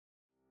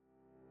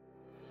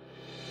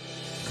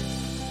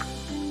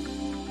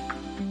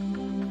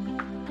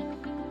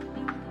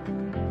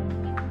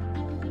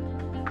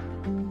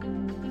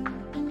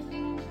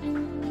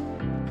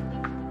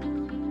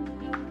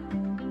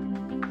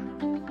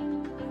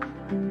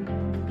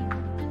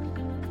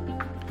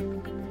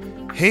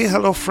Hey,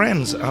 hello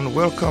friends, and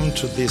welcome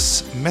to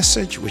this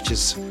message which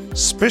is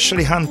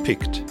specially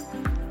handpicked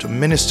to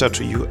minister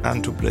to you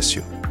and to bless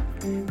you.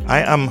 I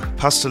am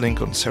Pastor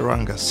Lincoln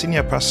Seranga,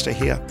 Senior Pastor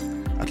here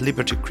at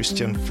Liberty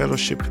Christian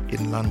Fellowship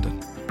in London.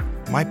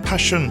 My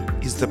passion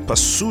is the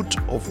pursuit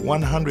of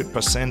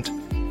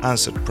 100%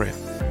 answered prayer.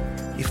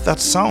 If that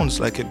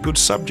sounds like a good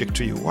subject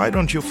to you, why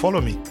don't you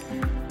follow me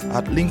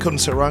at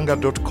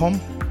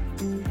lincolnseranga.com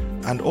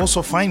and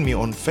also find me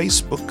on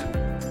Facebook,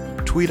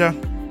 Twitter,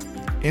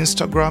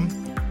 Instagram,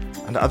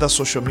 and other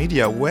social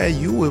media where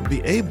you will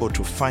be able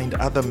to find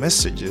other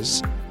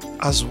messages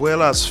as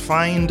well as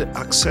find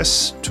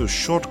access to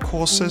short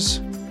courses,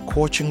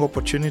 coaching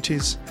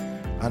opportunities,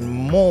 and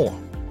more.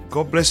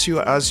 God bless you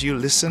as you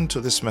listen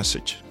to this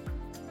message.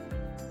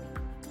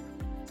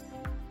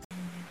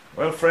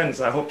 Well,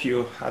 friends, I hope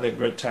you had a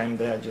great time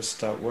there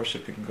just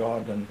worshiping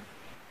God and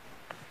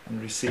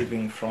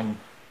receiving from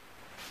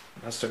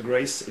Pastor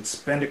Grace. It's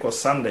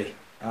Pentecost Sunday,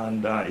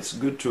 and it's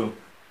good to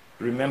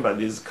remember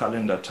these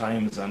calendar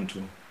times and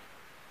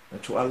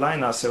to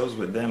align ourselves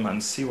with them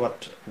and see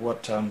what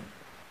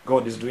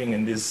God is doing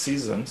in these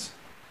seasons.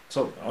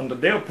 So on the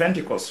day of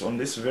Pentecost, on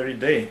this very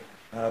day,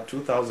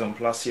 2,000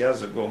 plus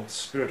years ago,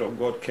 Spirit of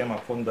God came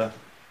upon the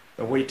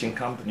waiting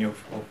company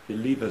of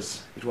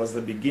believers. It was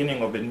the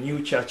beginning of a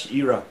new church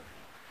era.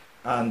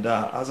 And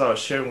as I was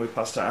sharing with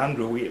Pastor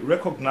Andrew, we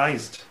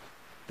recognized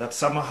that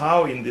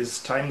somehow in these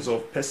times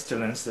of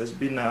pestilence, there's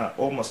been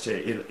almost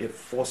a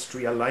forced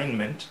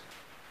realignment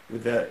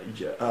with the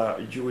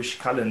Jewish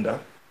calendar.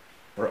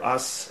 For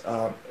us,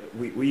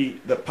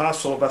 the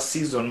Passover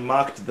season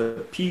marked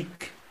the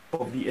peak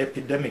of the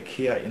epidemic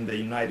here in the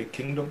United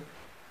Kingdom,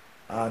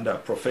 and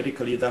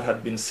prophetically that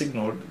had been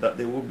signaled that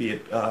there will be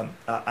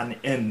an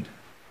end,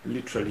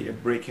 literally a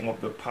breaking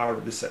of the power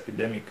of this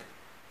epidemic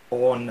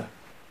on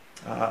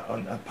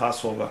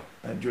Passover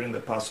during the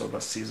Passover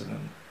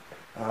season.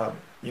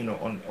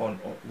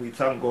 We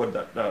thank God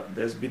that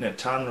there's been a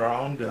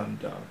turnaround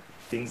and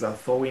things are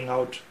thawing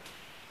out.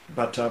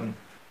 But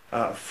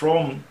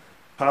from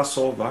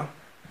Passover,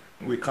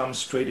 we come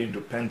straight into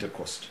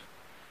Pentecost.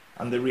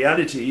 And the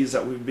reality is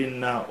that we've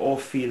been all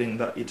feeling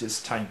that it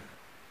is time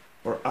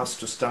for us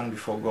to stand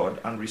before God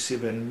and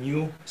receive a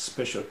new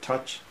special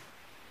touch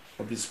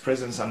of His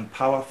presence and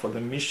power for the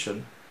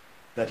mission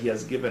that He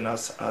has given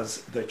us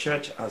as the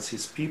church, as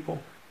His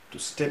people, to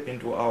step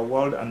into our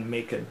world and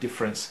make a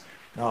difference.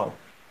 Now,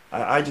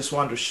 I just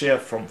want to share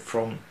from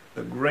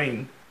the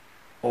grain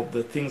of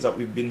the things that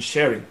we've been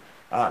sharing.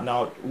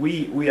 Now,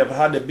 we have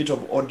had a bit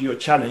of audio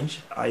challenge.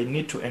 I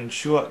need to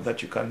ensure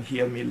that you can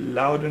hear me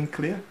loud and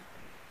clear.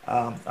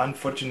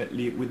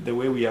 Unfortunately, with the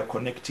way we are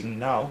connecting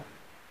now,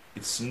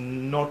 it's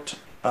not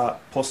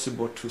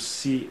possible to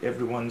see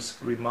everyone's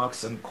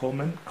remarks and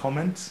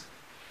comments.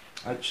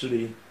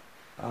 Actually,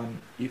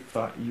 if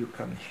you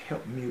can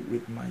help me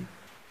with my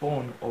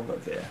phone over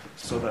there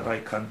so that I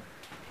can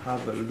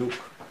have a look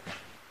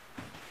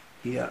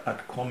here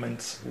at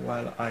comments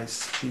while I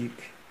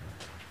speak.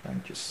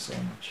 Thank you so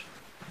much.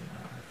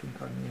 I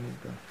think I need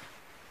the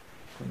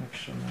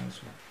connection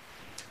as well.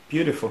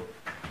 Beautiful.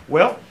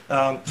 Well,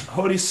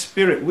 Holy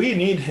Spirit, we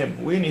need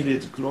Him. We need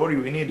His glory.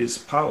 We need His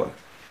power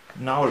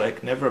now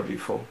like never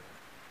before.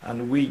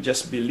 And we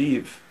just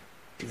believe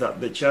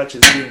that the church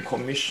is being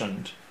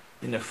commissioned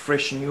in a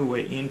fresh new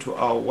way into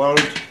our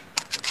world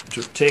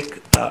to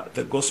take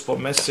the gospel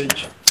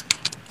message.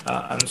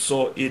 And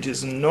so it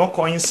is no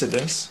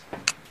coincidence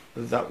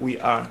that we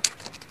are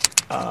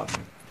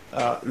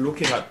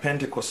looking at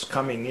Pentecost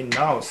coming in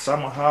now.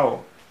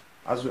 Somehow,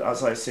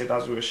 as I said,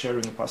 as we were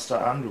sharing with Pastor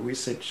Andrew, we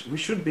said we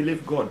should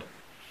believe God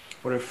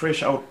for a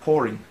fresh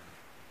outpouring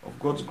of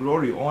God's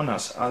glory on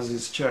us as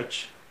His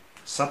church.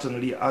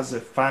 Certainly as a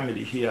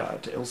family here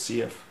at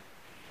LCF,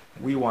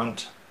 we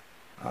want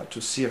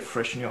to see a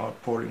fresh new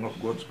outpouring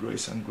of God's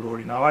grace and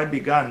glory. Now, I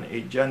began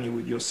a journey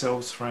with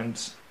yourselves,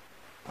 friends,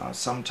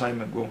 some time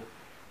ago,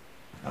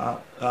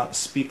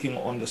 speaking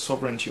on the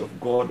sovereignty of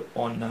God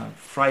on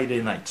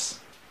Friday nights.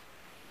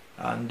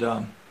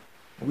 And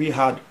we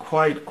had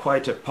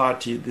quite a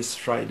party this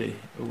Friday.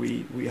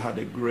 We had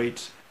a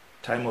great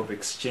time of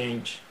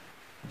exchange,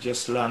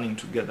 just learning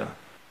together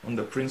on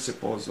the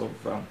principles of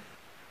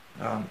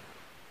the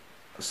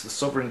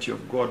sovereignty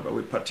of God, but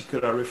with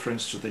particular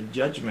reference to the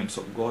judgments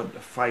of God, the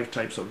 5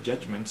 types of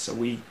judgments. So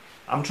I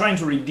was trying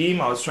to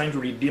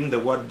redeem the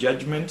word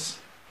judgments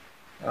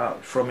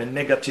from a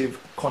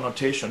negative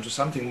connotation to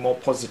something more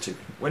positive.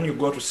 When you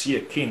go to see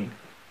a king,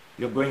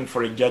 you're going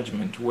for a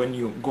judgment. When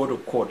you go to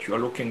court, you're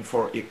looking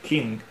for a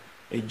king,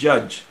 a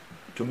judge,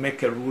 to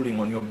make a ruling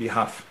on your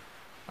behalf.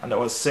 And I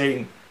was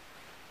saying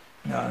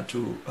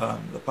to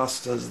the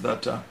pastors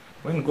that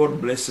when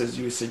God blesses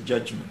you, it's a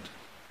judgment.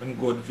 When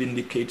God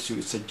vindicates you,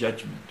 it's a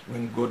judgment.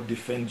 When God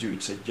defends you,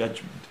 it's a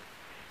judgment.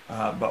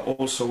 But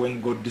also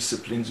when God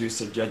disciplines you, it's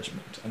a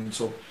judgment. And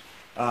so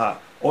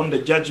on the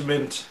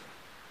judgment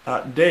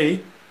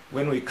day,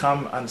 when we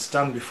come and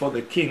stand before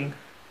the king,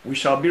 we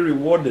shall be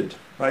rewarded.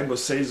 Bible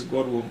says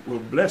God will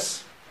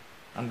bless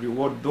and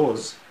reward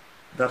those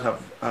that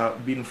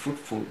have been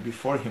fruitful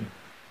before Him.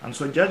 And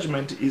so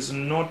judgment is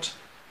not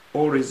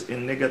always a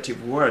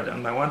negative word,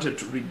 and I wanted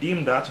to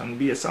redeem that and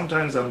be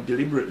sometimes I'm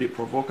deliberately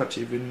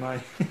provocative in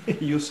my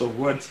use of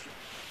words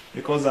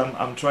because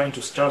I'm trying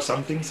to stir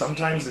something.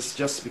 Sometimes it's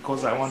just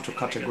because I want to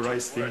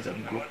categorize things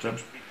and group them.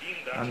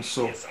 And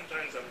so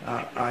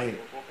I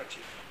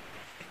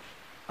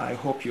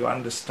hope you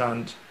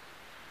understand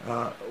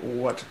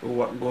what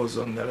goes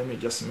on there. Let me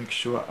just make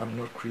sure I'm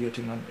not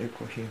creating an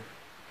echo here.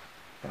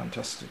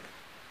 Fantastic.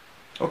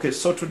 Okay,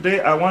 so today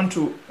I want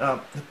to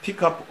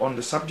pick up on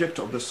the subject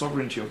of the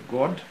sovereignty of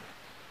God.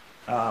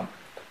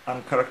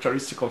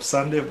 Uncharacteristic of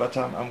Sunday, but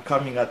I'm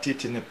coming at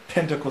it in a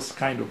Pentecost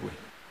kind of way.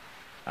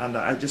 And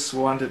I just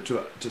wanted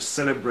to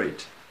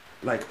celebrate,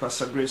 like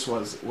Pastor Grace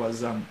was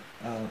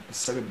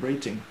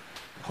celebrating.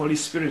 Holy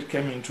Spirit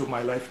came into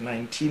my life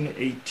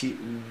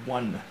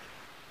 1981.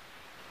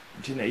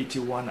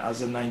 1981,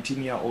 as a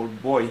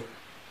 19-year-old boy,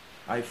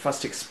 I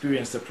first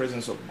experienced the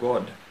presence of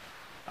God.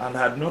 And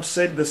I had not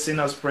said the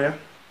sinner's prayer.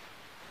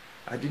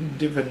 I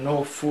didn't even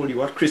know fully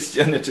what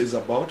Christianity is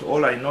about.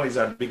 All I know is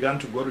I began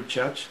to go to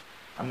church,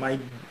 and my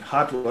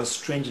heart was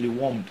strangely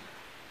warmed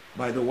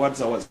by the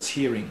words I was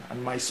hearing,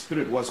 and my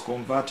spirit was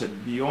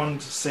converted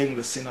beyond saying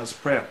the sinner's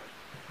prayer.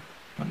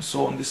 And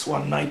so on this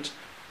one night,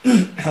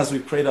 as we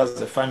prayed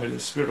as a family, the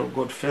Spirit of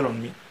God fell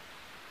on me,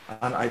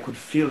 and I could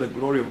feel the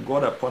glory of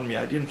God upon me.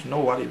 I didn't know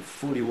what it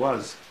fully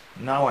was.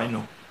 Now I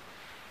know.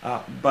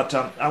 But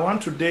I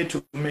want today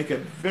to make a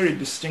very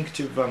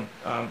distinctive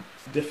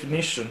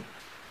definition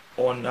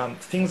on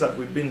things that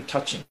we've been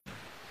touching.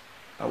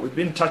 We've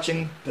been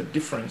touching the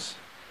difference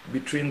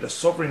between the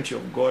sovereignty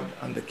of God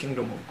and the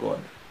kingdom of God.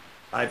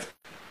 I've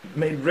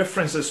made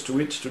references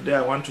to it today.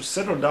 I want to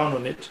settle down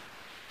on it,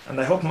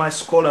 and I hope my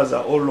scholars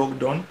are all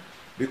logged on,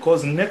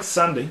 because next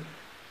Sunday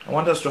I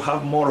want us to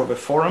have more of a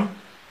forum,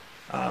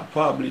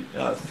 probably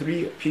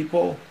 3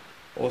 people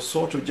or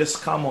so to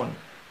just come on,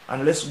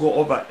 and let's go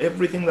over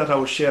everything that I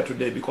will share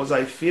today, because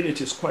I feel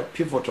it is quite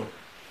pivotal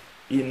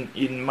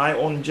in my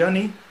own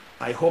journey.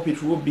 I hope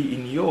it will be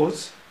in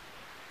yours,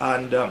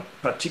 and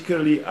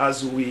particularly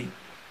as we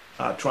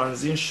are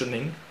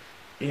transitioning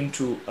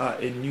into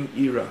a new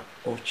era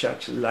of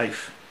church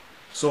life.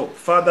 So,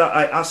 Father,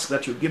 I ask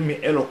that you give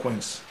me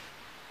eloquence.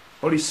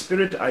 Holy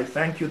Spirit, I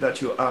thank you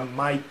that you are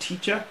my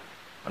teacher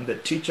and the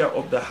teacher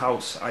of the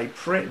house. I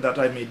pray that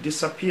I may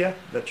disappear,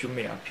 that you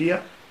may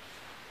appear,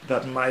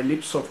 that my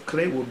lips of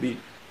clay will be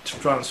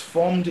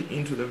transformed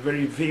into the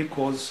very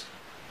vehicles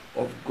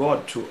of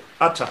God to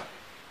utter,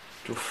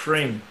 to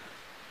frame,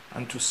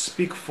 and to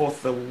speak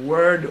forth the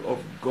word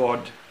of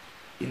God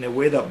in a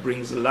way that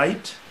brings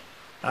light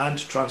and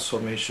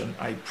transformation.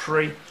 I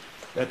pray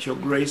that your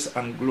grace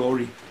and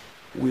glory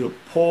will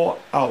pour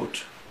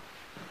out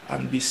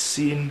and be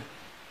seen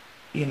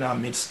in our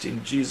midst,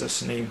 in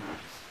Jesus' name.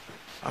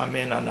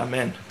 Amen and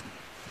amen.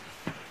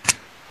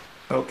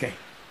 Okay.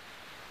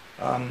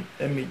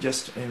 Let me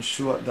just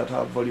ensure that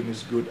our volume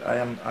is good.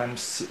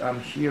 I'm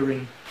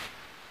hearing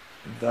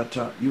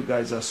that you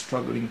guys are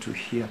struggling to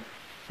hear.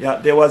 Yeah,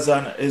 there was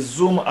a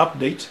Zoom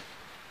update,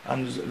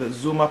 and the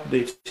Zoom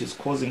update is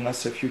causing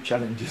us a few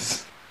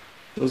challenges.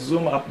 So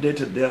Zoom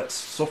updated their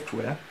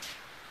software,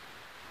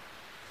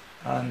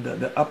 and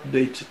the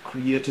update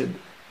created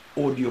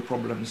audio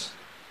problems.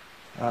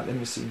 Let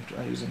me see,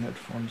 try using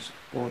headphones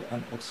or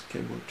an aux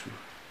cable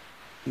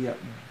to hear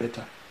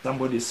better.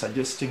 Somebody is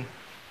suggesting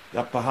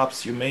that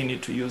perhaps you may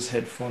need to use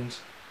headphones,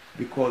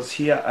 because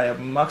here I have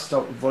maxed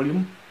out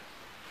volume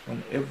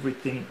on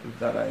everything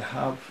that I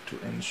have to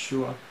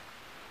ensure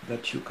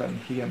that you can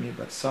hear me,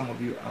 but some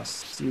of you are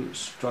still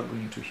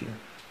struggling to hear.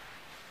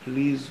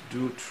 Please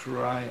do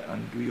try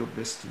and do your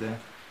best there.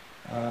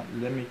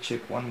 Let me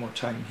check one more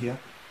time here.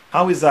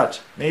 How is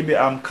that? Maybe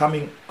I'm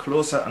coming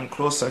closer and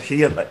closer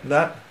here like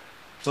that,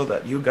 so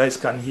that you guys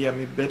can hear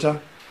me better.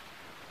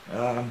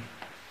 How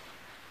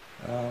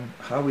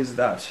is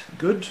that?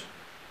 Good?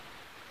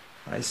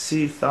 I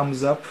see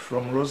thumbs up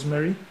from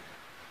Rosemary.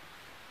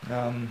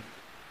 I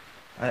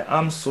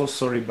am so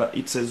sorry, but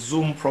it's a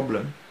Zoom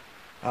problem.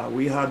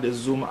 We had a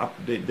Zoom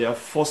update. They have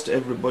forced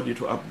everybody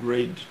to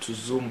upgrade to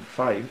Zoom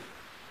 5.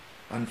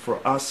 And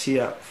for us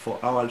here, for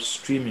our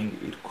streaming,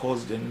 it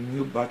caused a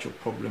new batch of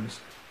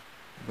problems.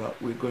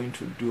 But we're going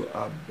to do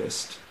our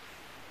best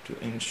to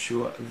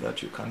ensure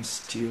that you can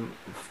still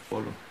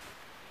follow.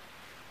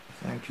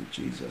 Thank you,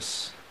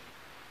 Jesus.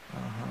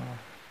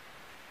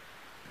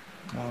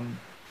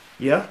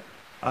 Yeah,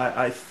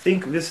 I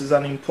think this is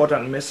an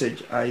important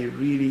message. I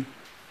really,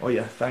 oh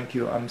yeah, thank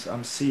you.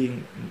 I'm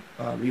seeing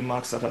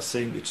remarks that are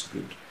saying it's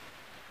good.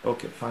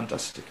 Okay,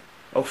 fantastic.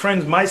 Oh,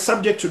 friends, my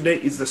subject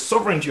today is the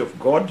sovereignty of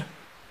God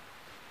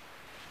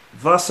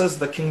versus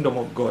the kingdom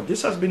of God.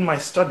 This has been my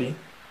study,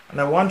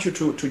 and I want you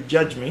to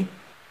judge me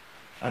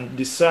and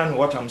discern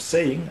what I'm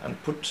saying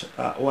and put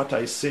what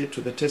I say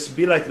to the test.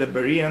 Be like the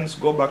Bereans,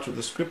 go back to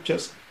the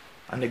scriptures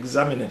and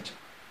examine it.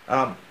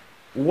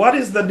 What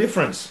is the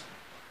difference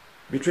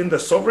between the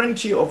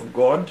sovereignty of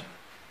God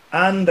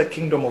and the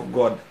kingdom of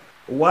God?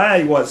 Why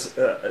I was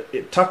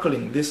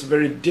tackling this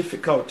very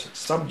difficult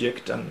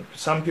subject, and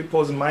some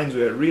people's minds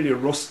were really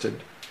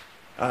roasted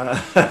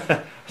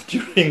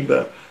during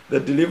the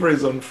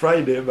deliveries on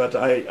Friday, but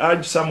I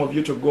urge some of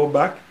you to go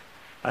back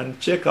and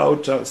check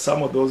out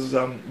some of those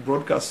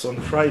broadcasts on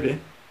Friday,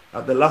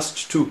 the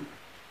last two.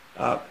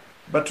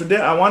 But today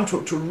I want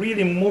to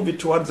really move it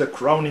towards a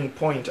crowning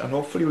point, and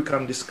hopefully we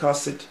can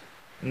discuss it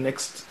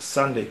next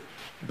Sunday.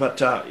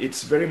 But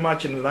it's very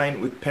much in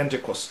line with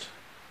Pentecost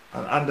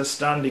and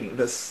understanding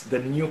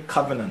the new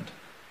covenant.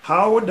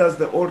 How does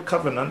the old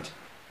covenant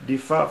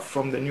differ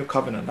from the new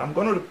covenant? I'm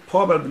going to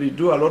probably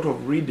do a lot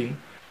of reading,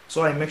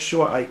 so I make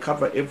sure I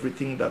cover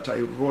everything that I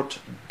wrote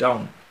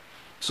down.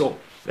 So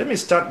let me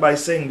start by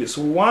saying this.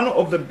 One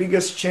of the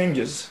biggest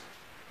changes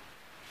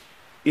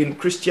in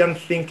Christian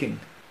thinking,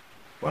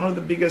 over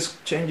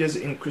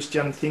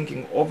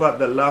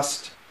the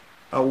last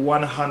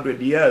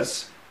 100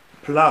 years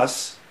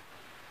plus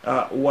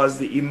was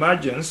the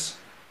emergence,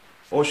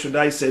 or should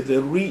I say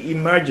the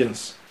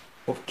re-emergence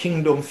of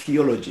kingdom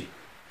theology,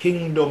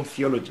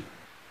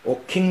 or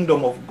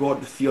kingdom of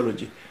God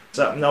theology.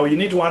 So now you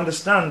need to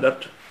understand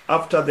that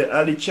after the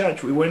early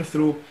church, we went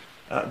through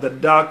a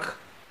dark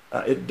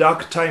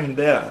time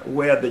there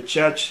where the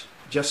church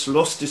just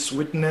lost its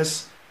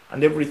witness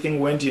and everything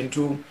went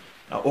into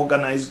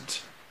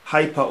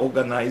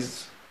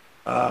hyper-organized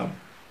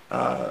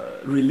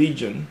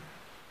religion,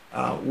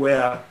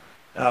 where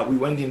we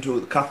went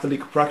into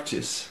Catholic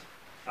practice,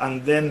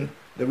 and then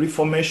the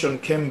Reformation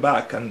came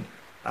back and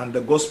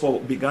the gospel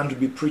began to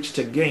be preached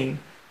again,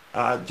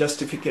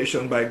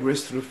 justification by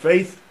grace through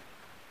faith,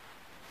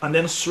 and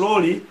then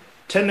slowly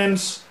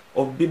tenets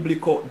of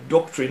biblical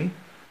doctrine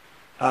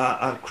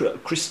and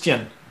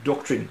Christian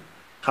doctrine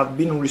have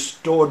been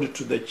restored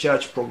to the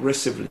church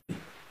progressively.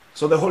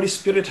 So the Holy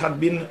Spirit had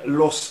been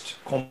lost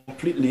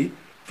completely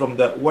from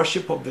the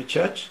worship of the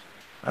church,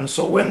 and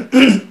so when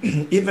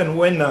even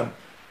when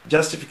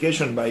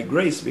justification by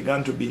grace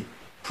began to be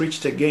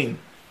preached again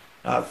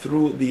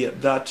through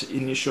that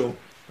initial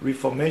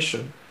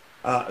Reformation,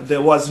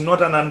 there was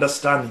not an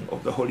understanding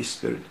of the Holy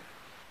Spirit.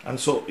 And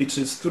so it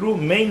is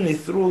mainly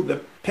through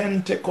the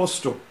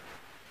Pentecostal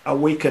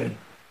awakening,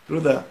 through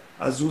the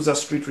Azusa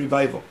Street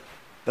revival,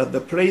 that the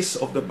place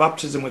of the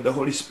baptism with the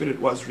Holy Spirit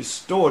was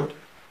restored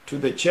to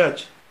the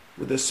church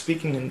with the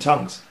speaking in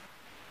tongues,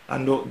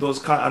 and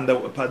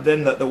but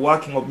then the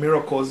working of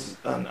miracles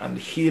and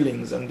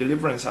healings and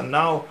deliverance, and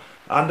now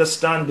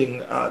understanding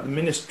the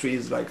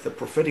ministries like the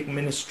prophetic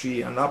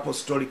ministry and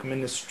apostolic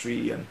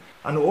ministry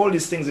and all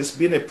these things. It's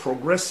been a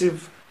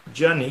progressive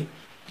journey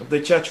of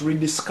the church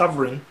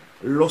rediscovering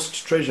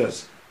lost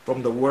treasures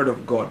from the Word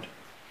of God.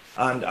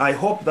 And I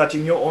hope that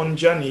in your own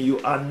journey you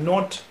are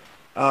not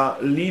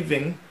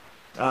living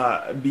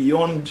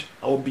beyond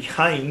or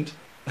behind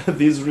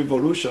these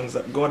revolutions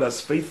that God has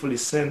faithfully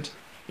sent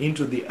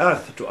into the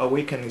earth to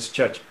awaken His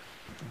church.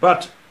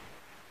 But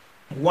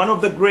one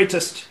of the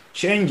greatest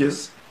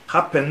changes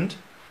happened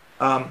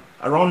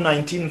around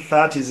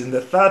 1930s. In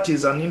the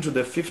 30s and into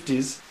the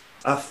 50s,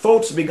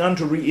 thoughts began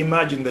to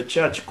re-emerge in the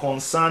church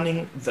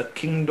concerning the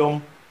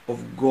kingdom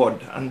of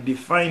God, and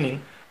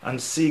defining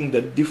and seeing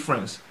the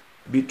difference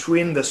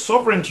between the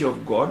sovereignty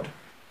of God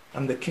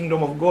and the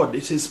kingdom of God.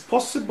 It is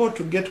possible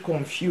to get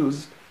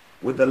confused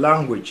with the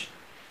language.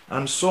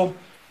 And so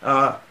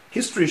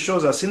history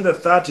shows us in the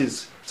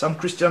 30s, some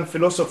Christian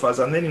philosophers,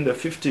 and then in the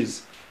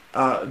 50s,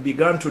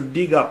 began to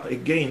dig up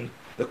again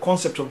the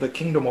concept of the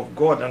kingdom of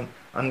God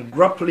and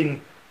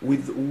grappling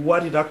with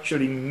what it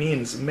actually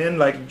means. Men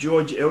like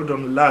George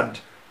Eldon Ladd,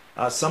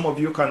 some of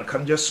you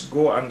can just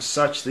go and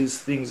search these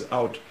things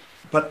out.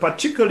 But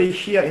particularly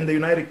here in the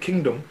United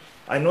Kingdom,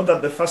 I know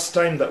that the first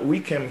time that we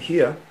came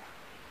here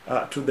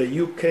to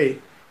the UK,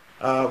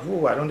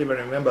 I don't even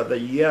remember the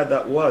year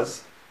that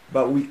was,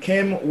 but we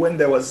came when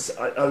there was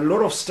a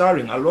lot of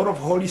stirring, a lot of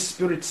Holy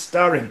Spirit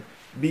stirring,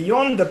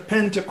 beyond the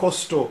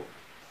Pentecostal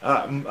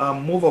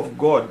move of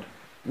God,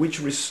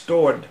 which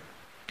restored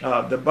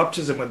the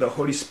baptism with the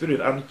Holy Spirit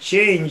and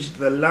changed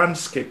the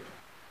landscape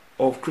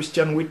of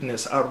Christian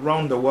witness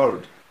around the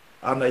world.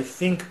 And I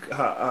think,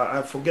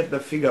 I forget the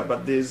figure,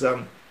 but there's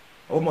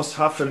almost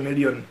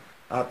 500,000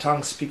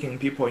 tongue-speaking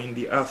people in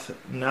the earth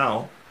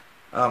now.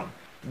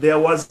 There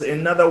was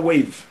another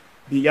wave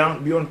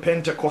beyond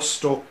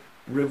Pentecostal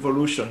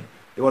revolution.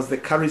 There was the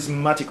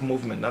charismatic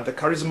movement, and the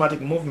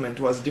charismatic movement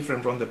was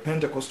different from the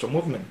Pentecostal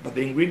movement, but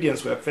the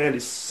ingredients were fairly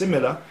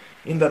similar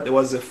in that there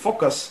was a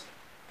focus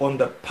on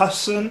the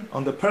person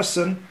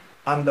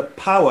and the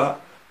power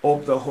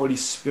of the Holy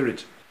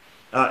Spirit.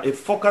 A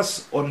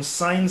focus on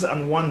signs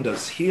and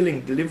wonders,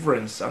 healing,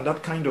 deliverance, and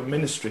that kind of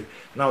ministry.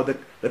 Now,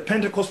 the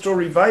Pentecostal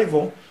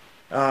revival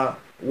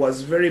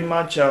was very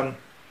much,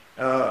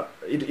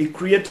 it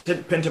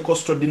created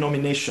Pentecostal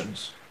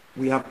denominations.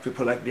 We have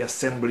people like the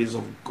Assemblies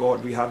of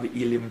God, we have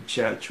the Elim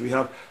Church,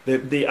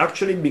 they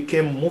actually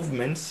became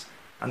movements,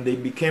 and they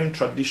became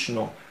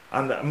traditional.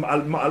 And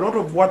a lot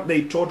of what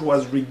they taught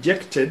was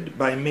rejected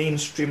by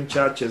mainstream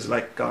churches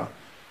like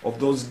of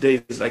those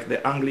days, like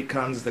the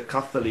Anglicans, the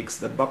Catholics,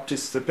 the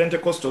Baptists. The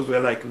Pentecostals were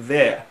like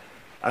there,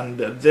 and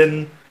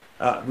then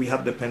we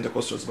had the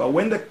Pentecostals. But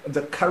when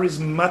the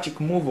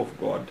charismatic move of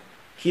God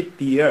hit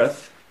the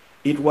earth,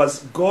 it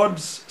was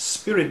God's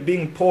Spirit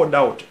being poured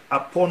out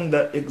upon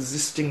the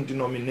existing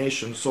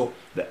denomination. So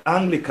the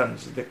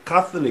Anglicans, the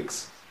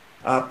Catholics,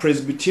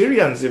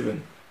 Presbyterians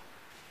even,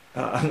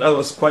 and that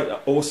was quite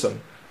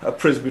awesome.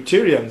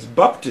 Presbyterians,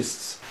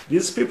 Baptists,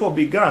 these people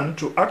began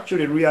to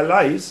actually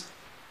realize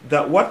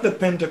that what the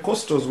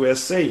Pentecostals were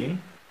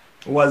saying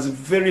was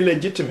very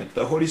legitimate.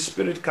 The Holy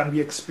Spirit can be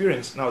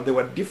experienced. Now, there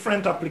were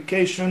different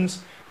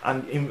applications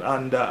and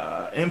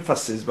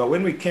emphasis, but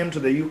when we came to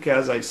the UK,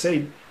 as I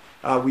said,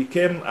 we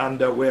came and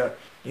were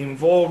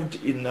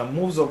involved in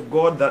moves of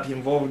God that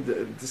involved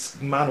this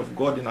man of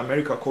God in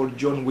America called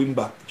John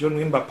Wimber. John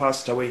Wimber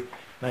passed away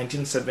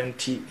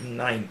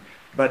 1979,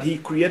 but he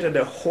created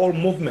a whole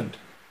movement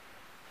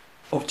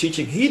of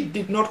teaching. He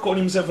did not call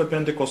himself a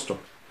Pentecostal.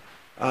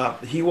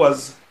 He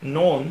was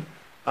known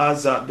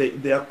as,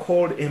 they are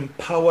called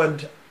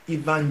empowered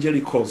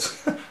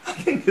evangelicals. I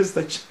think it's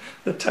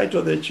the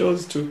title they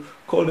chose to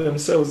call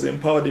themselves,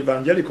 empowered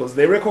evangelicals.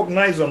 They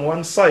recognize on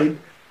one side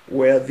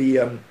where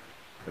the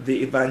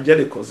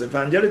evangelicals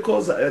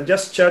are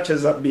just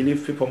churches that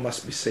believe people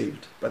must be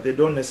saved, but they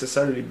don't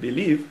necessarily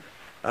believe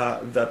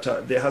that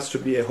there has to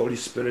be a Holy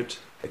Spirit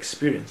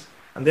experience.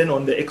 And then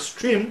on the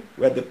extreme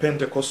were the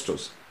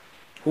Pentecostals,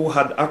 who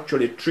had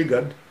actually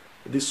triggered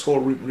this whole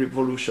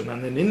revolution.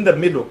 And then in the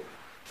middle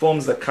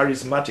forms the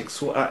charismatics,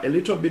 who are a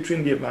little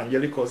between the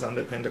evangelicals and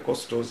the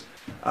Pentecostals.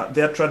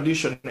 Their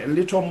tradition a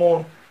little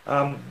more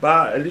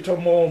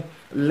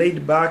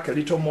laid back, a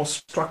little more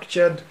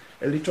structured,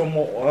 a little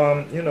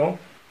more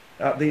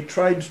they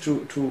tried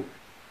to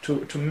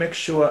make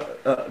sure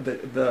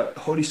the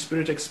Holy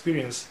Spirit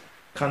experience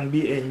can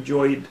be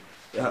enjoyed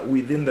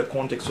within the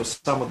context of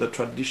some of the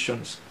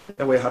traditions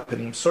that were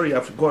happening. Sorry,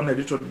 I've gone a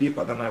little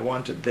deeper than I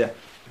wanted there,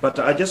 but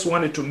I just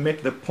wanted to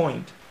make the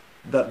point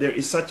that there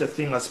is such a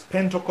thing as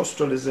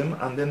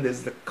Pentecostalism, and then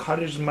there's the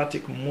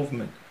charismatic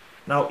movement.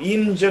 Now,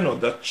 in general,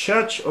 the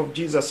Church of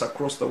Jesus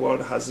across the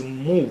world has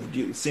moved.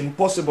 It's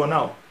impossible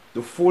now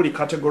to fully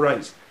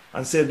categorize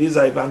and say these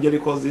are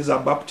evangelicals, these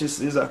are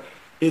Baptists, it's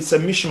a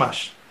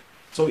mishmash.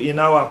 So in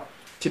our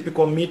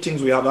typical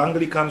meetings, we have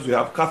Anglicans, we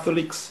have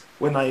Catholics.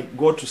 When I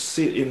go to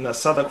sit in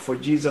Southwark for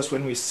Jesus,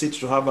 when we sit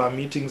to have our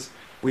meetings,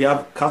 we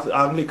have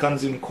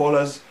Anglicans in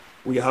callers,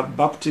 we have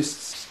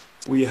Baptists,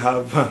 we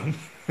have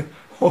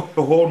a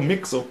whole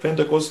mix of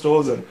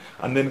Pentecostals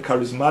and then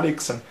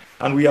charismatics,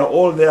 and we are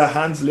all there,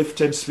 hands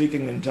lifted,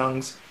 speaking in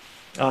tongues.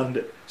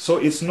 And so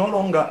it's no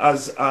longer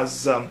as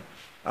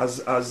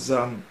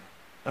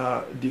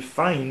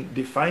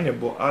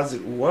definable as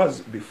it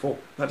was before.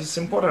 But it's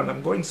important.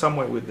 I'm going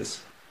somewhere with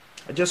this.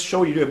 I just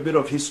show you a bit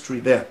of history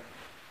there.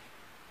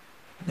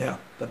 Yeah,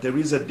 that there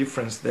is a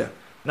difference there.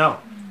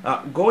 Now,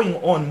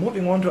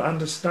 moving on to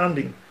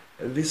understanding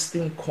this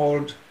thing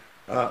called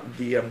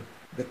the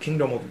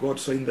kingdom of God.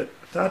 So in the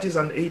 30s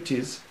and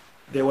 80s,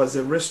 there was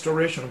a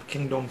restoration of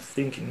kingdom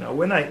thinking. Now,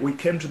 when we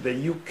came to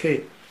the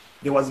UK,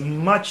 there was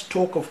much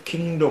talk of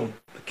kingdom,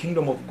 the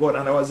kingdom of God,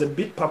 and I was a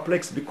bit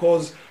perplexed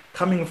because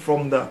coming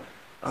from the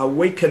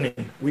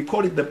awakening, we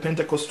call it the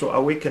Pentecostal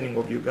awakening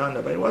of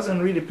Uganda, but it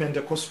wasn't really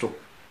Pentecostal.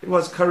 It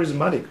was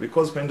charismatic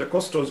because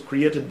Pentecostals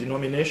created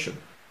denomination.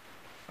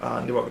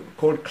 And they were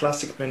called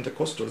classic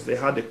Pentecostals. They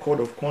had a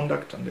code of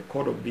conduct and a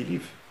code of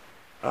belief.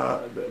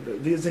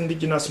 These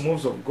indigenous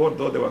moves of God,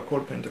 though they were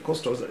called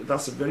Pentecostals,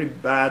 that's a very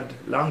bad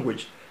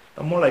language.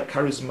 They're more like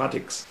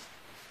charismatics,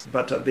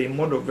 but they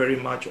model very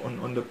much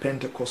on the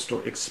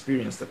Pentecostal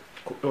experience,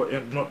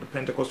 not the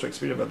Pentecostal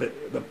experience,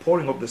 but the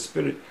pouring of the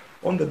Spirit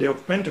on the day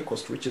of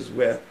Pentecost, which is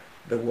where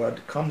the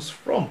word comes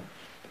from.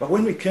 But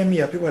when we came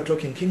here, people were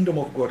talking kingdom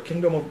of God,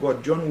 kingdom of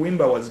God. John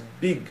Wimber was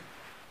big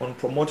on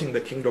promoting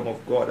the kingdom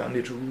of God, and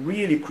it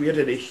really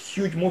created a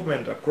huge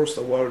movement across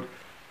the world.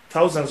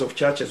 Thousands of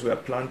churches were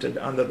planted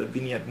under the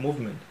Vineyard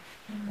movement.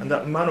 And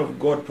that man of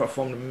God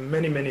performed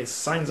many, many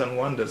signs and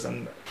wonders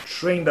and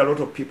trained a lot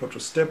of people to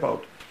step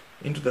out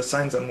into the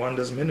signs and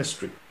wonders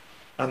ministry.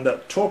 And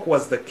the talk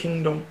was the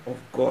kingdom of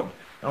God.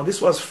 Now,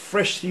 this was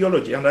fresh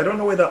theology, and I don't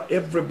know whether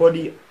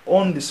everybody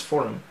on this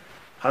forum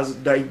has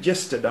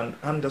digested and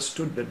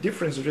understood the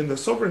difference between the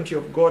sovereignty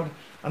of God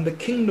and the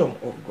kingdom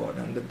of God,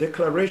 and the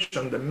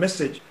declaration, the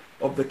message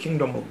of the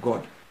kingdom of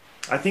God.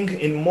 I think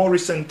in more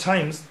recent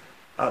times,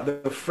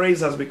 the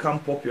phrase has become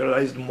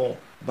popularized more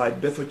by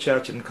Bethel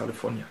Church in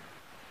California,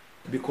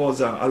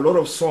 because a lot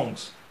of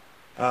songs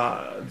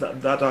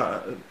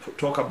that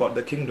talk about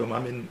the kingdom. I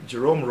mean,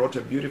 Jerome wrote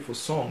a beautiful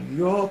song,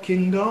 "Your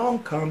kingdom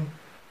come,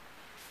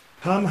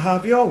 come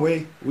have your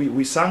way."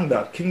 We sang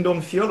that.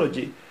 Kingdom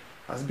theology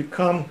has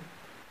become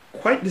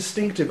quite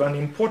distinctive and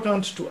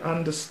important to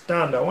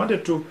understand. I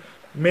wanted to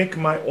make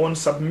my own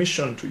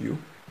submission to you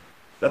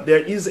that there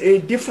is a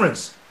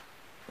difference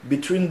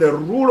between the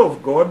rule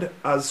of God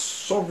as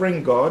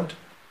sovereign God,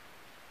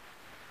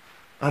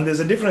 and there's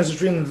a difference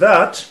between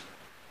that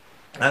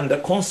and the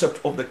concept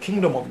of the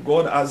kingdom of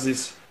God as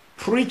is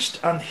preached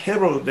and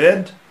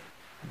heralded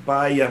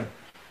by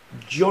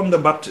John the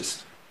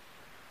Baptist.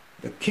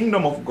 The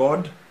kingdom of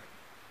God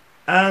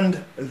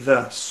and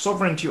the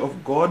sovereignty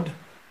of God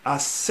are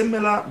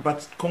similar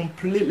but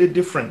completely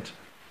different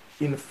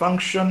in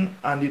function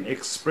and in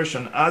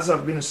expression. As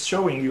I've been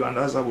showing you and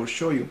as I will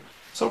show you,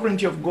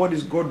 sovereignty of God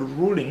is God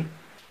ruling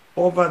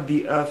over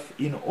the earth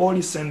in all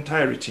its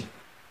entirety,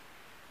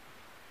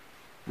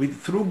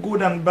 through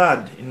good and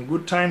bad, in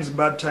good times,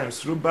 bad times,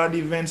 through bad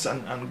events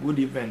and good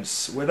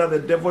events. Whether the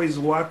devil is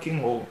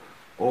working or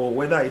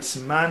whether it's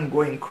man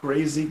going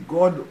crazy,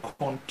 God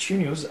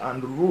continues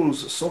and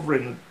rules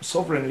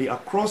sovereignly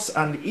across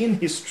and in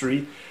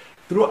history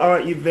through our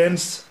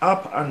events,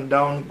 up and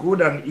down,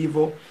 good and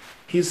evil.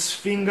 His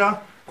finger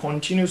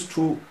continues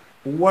to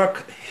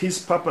work his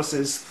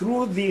purposes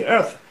through the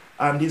earth,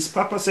 and his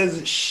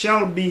purposes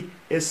shall be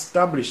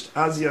established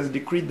as he has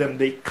decreed them.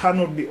 They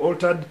cannot be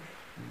altered.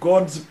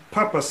 God's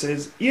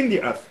purposes in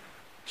the earth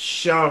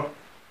shall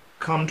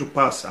come to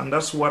pass, and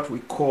that's what we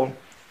call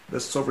the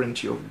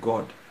sovereignty of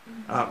God.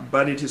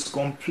 But it is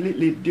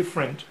completely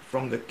different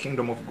from the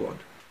kingdom of God.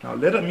 Now,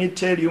 let me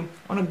tell you,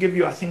 I want to give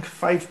you, I think,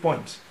 5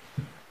 points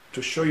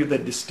to show you the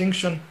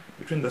distinction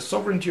between the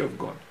sovereignty of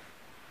God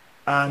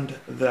and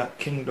the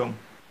kingdom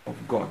of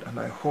God. And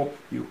I hope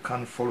you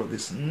can follow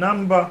this.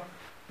 Number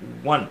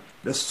 1,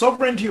 the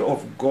sovereignty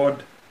of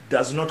God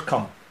does not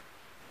come.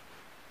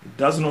 It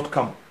does not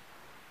come.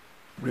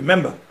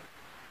 Remember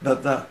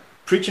that the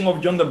preaching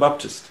of John the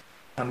Baptist,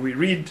 and we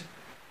read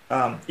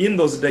in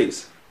those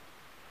days,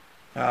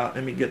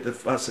 let me get the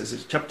verses,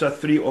 it's chapter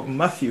 3 of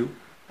Matthew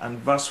and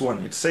verse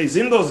 1. It says,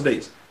 in those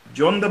days,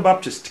 John the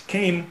Baptist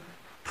came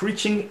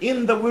preaching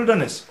in the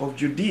wilderness of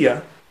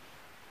Judea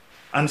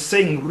and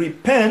saying,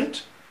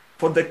 repent,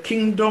 for the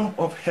kingdom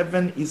of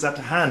heaven is at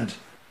hand.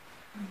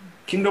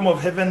 Kingdom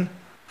of heaven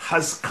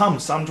has come.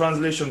 Some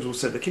translations will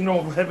say the kingdom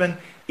of heaven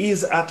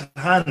is at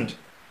hand.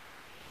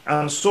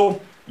 And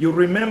so you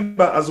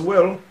remember as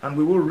well, and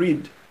we will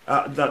read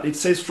that it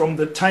says from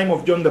the time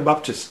of John the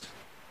Baptist,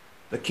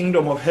 the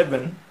kingdom of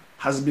heaven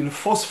has been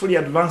forcefully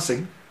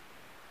advancing,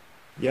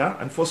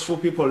 and forceful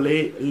people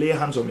lay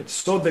hands on it.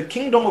 So the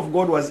kingdom of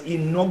God was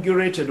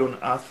inaugurated on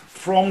earth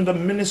from the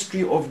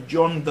ministry of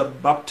John the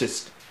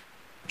Baptist.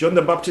 John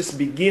the Baptist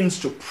begins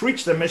to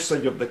preach the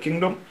message of the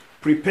kingdom,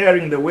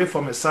 preparing the way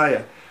for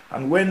Messiah.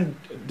 And when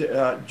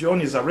John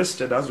is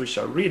arrested, as we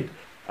shall read,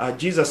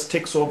 Jesus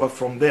takes over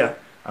from there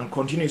and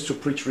continues to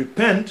preach,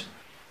 repent,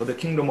 for the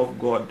kingdom of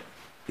God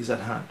is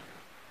at hand.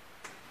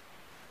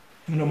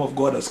 Kingdom of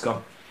God has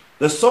come.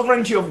 The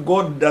sovereignty of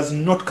God does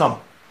not come.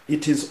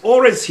 It is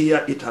always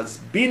here. It has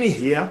been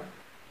here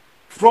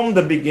from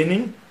the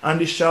beginning,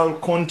 and it shall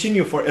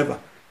continue forever.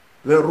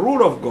 The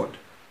rule of God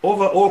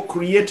over all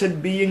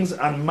created beings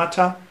and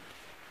matter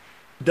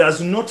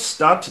does not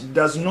start,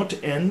 does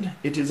not end.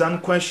 It is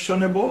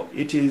unquestionable.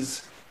 It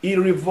is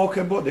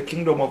irrevocable. The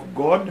kingdom of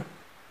God,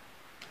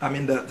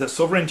 the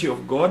sovereignty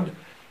of God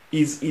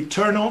is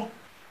eternal.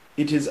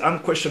 It is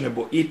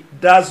unquestionable.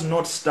 It does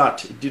not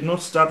start. It did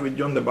not start with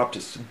John the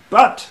Baptist.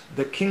 But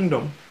the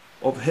kingdom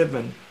of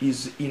heaven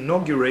is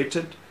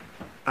inaugurated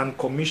and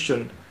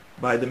commissioned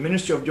by the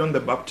ministry of John the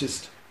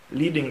Baptist,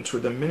 leading to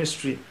the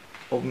ministry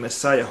of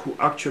Messiah, who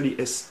actually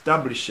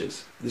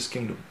establishes this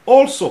kingdom.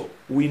 Also,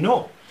 we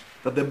know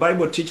that the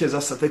Bible teaches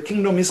us that the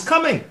kingdom is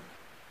coming.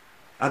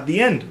 At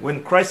the end,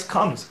 when Christ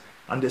comes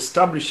and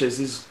establishes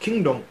his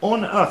kingdom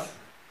on earth,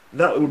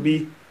 that will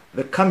be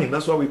the coming.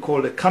 That's what we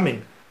call the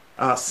coming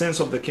sense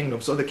of the kingdom.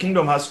 So the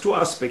kingdom has 2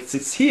 aspects.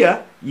 It's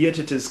here, yet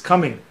it is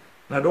coming.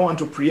 And I don't want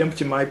to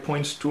preempt my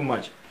points too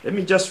much. Let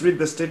me just read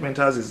the statement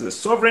as is. The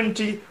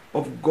sovereignty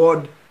of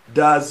God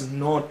does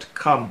not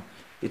come.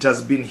 It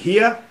has been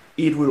here.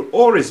 It will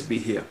always be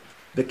here.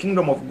 The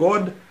kingdom of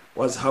God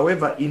was,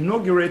 however,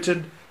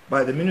 inaugurated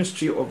by the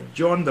ministry of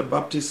John the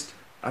Baptist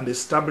and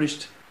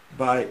established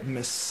by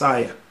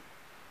Messiah.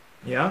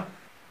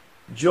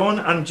 John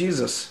and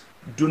Jesus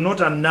do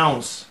not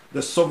announce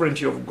the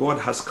sovereignty of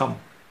God has come,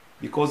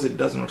 because it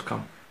does not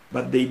come.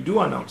 But they do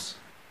announce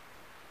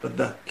that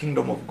the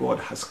kingdom of God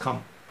has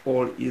come.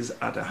 All is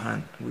at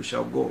hand. And we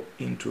shall go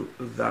into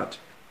that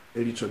a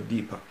little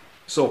deeper.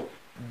 So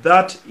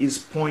that is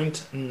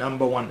point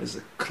number 1, is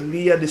a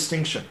clear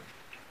distinction.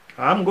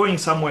 I'm going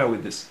somewhere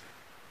with this.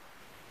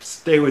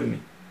 Stay with me.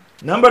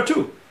 Number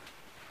 2,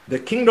 the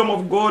kingdom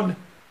of God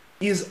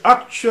is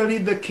actually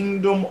the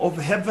kingdom of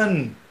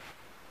heaven.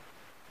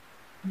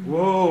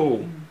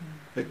 Whoa.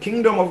 The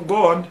kingdom of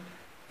God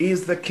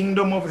is the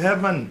kingdom of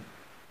heaven,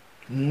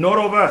 not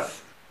of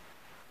earth.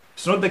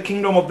 It's not the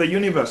kingdom of the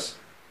universe.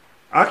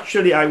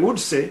 Actually, I would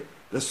say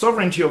the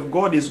sovereignty of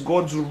God is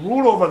God's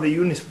rule over the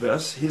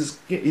universe, his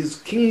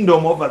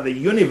kingdom over the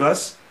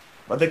universe,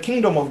 but the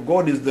kingdom of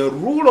God is the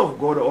rule of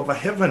God over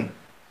heaven.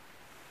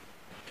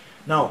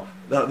 Now,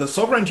 the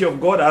sovereignty of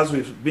God, as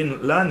we've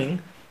been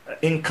learning,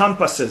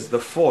 encompasses the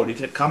fall.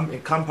 It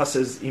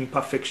encompasses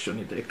imperfection.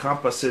 It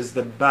encompasses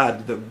the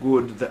bad, the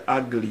good, the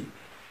ugly.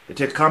 It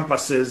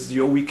encompasses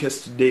your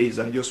weakest days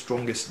and your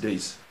strongest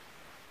days.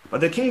 But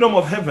the kingdom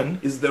of heaven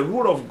is the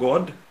rule of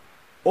God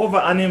over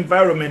an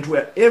environment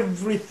where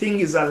everything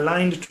is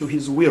aligned to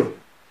his will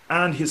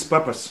and his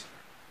purpose.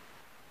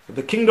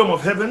 The kingdom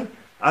of heaven,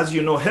 as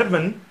you know,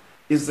 heaven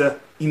is the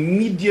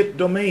immediate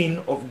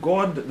domain of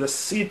God, the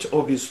seat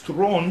of his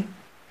throne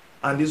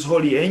and his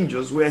holy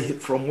angels,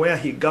 from where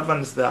he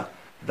governs the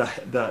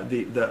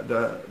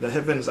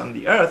heavens and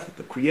the earth,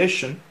 the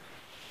creation.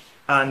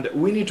 And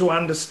we need to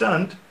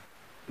understand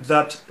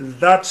that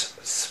that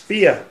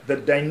sphere, the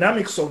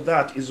dynamics of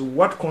that, is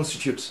what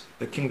constitutes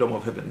the kingdom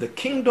of heaven. The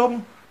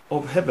kingdom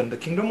of heaven, the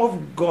kingdom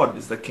of God,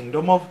 is the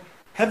kingdom of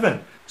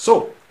heaven.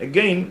 So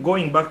again,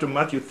 going back to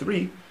Matthew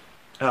 3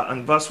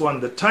 and verse 1,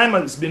 the time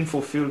has been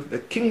fulfilled, the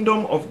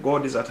kingdom of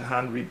God is at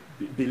hand.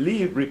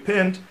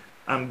 Repent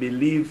and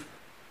believe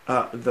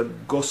the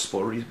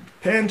gospel.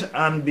 Repent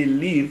and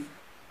believe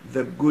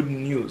the good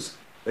news.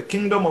 The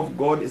kingdom of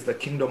God is the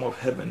kingdom of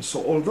heaven.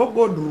 So although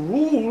God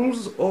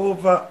rules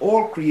over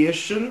all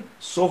creation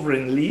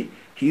sovereignly,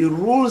 he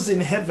rules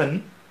in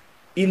heaven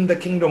in the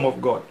kingdom of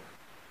God.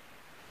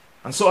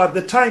 And so at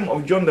the time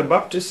of John the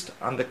Baptist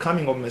and the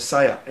coming of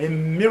Messiah, a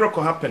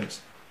miracle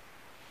happens.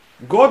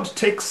 God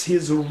takes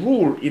his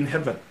rule in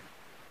heaven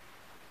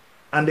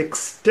and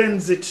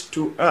extends it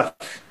to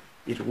earth.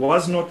 It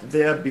was not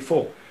there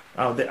before.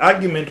 Now the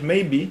argument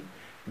may be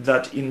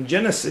that in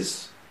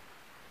Genesis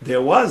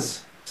there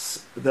was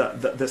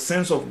the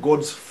sense of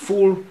God's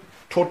full,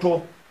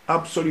 total,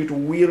 absolute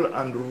will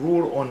and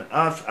rule on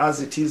earth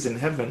as it is in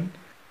heaven.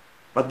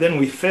 But then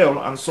we fell,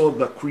 and so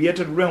the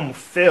created realm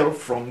fell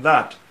from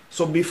that.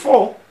 So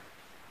before,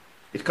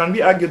 it can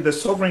be argued the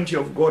sovereignty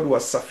of God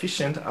was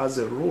sufficient as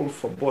a rule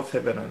for both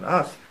heaven and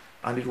earth,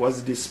 and it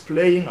was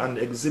displaying and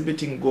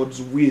exhibiting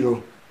God's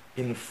will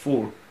in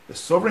full. The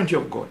sovereignty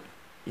of God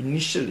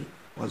initially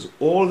was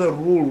all the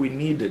rule we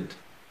needed,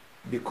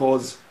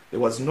 because there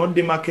was no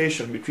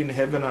demarcation between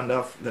heaven and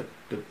earth.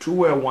 The two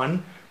were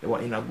one, they were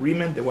in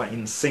agreement, they were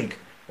in sync.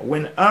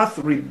 When earth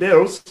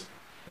rebels,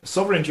 the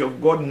sovereignty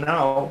of God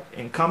now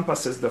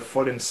encompasses the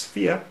fallen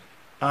sphere,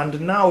 and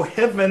now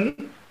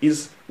heaven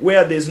is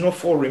where there is no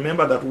fall.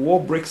 Remember that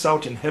war breaks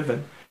out in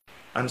heaven,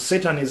 and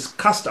Satan is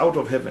cast out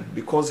of heaven,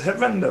 because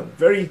heaven, the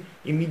very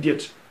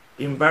immediate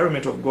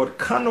environment of God,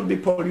 cannot be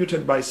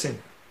polluted by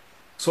sin.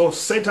 So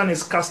Satan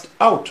is cast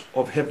out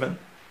of heaven,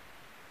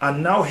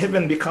 and now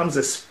heaven becomes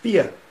a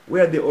sphere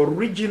where the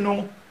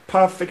original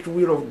perfect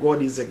will of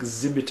God is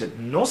exhibited.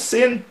 No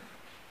sin,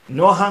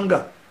 no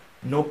hunger,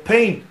 no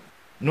pain,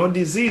 no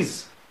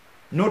disease,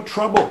 no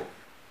trouble.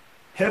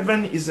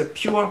 Heaven is a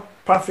pure,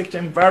 perfect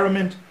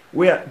environment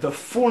where the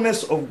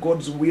fullness of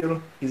God's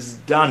will is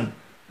done.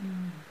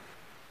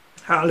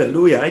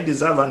 Hallelujah. I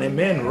deserve an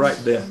amen right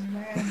there.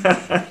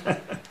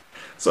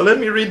 So let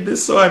me read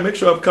this so I make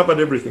sure I've covered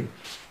everything.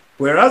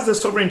 Whereas the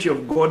sovereignty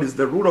of God is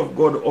the rule of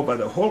God over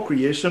the whole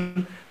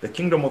creation, the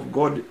kingdom of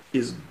God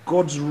is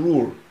God's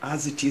rule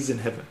as it is in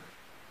heaven.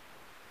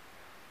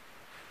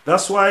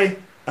 That's why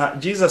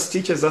Jesus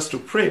teaches us to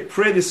pray.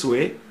 Pray this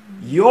way: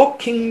 your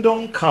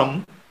kingdom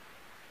come,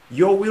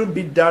 your will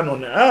be done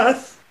on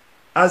earth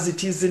as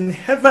it is in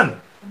heaven.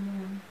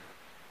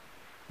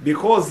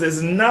 Because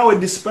there's now a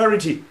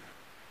disparity.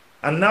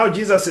 And now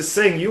Jesus is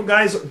saying, you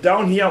guys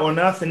down here on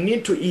earth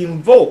need to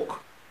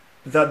invoke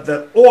that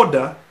the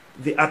order,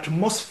 the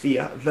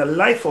atmosphere, the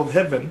life of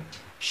heaven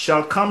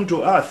shall come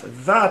to earth.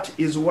 That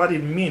is what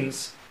it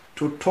means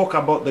to talk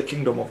about the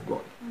kingdom of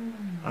God.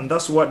 And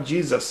that's what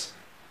Jesus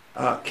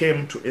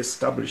came to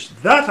establish.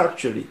 That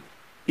actually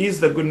is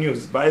the good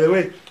news. By the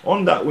way,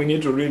 on that we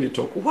need to really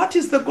talk. What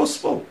is the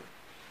gospel?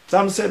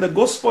 Some say the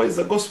gospel is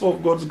the gospel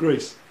of God's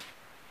grace.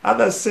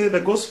 Others say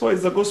the gospel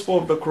is the gospel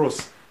of the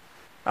cross.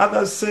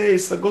 Others say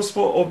it's the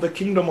gospel of the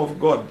kingdom of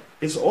God.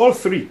 It's all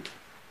three.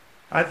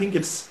 I think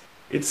it's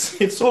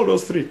all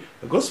those three.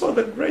 The gospel of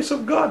the grace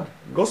of God,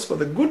 gospel,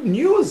 the good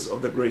news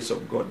of the grace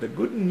of God, the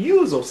good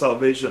news of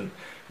salvation,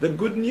 the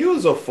good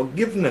news of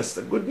forgiveness,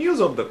 the good news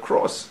of the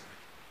cross,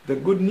 the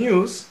good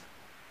news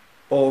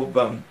of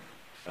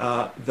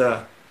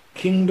the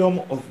kingdom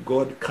of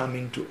God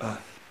coming to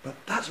earth. But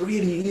that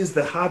really is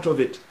the heart of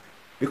it,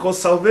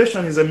 because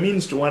salvation is a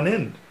means to an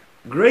end.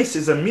 Grace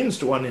is a means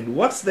to an end.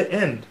 What's the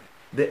end?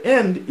 The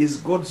end is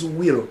God's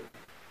will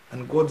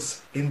and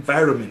God's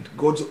environment,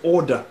 God's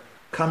order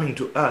coming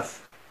to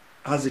earth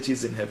as it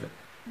is in heaven.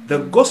 The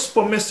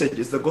gospel message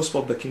is the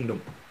gospel of the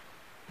kingdom,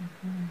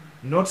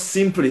 not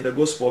simply the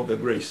gospel of the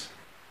grace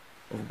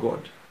of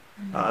God.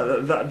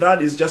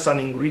 That is just an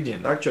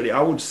ingredient. Actually,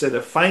 I would say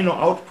the final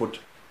output,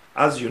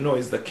 as you know,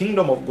 is the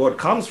kingdom of God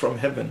comes from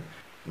heaven.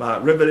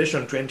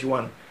 Revelation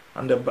 21.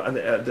 And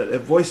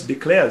the voice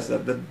declares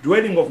that the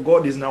dwelling of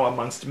God is now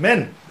amongst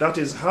men. That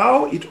is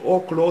how it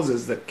all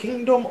closes. The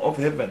kingdom of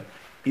heaven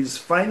is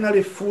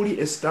finally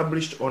fully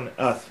established on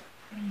earth.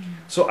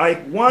 So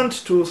I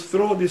want to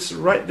throw this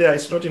right there.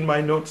 It's not in my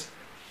notes.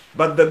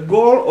 But the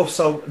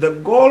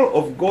goal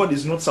of God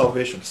is not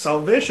salvation.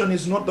 Salvation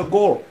is not the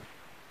goal.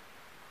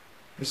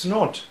 It's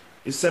not.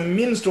 It's a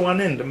means to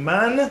an end.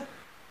 Man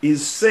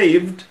is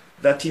saved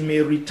that he may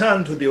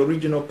return to the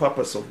original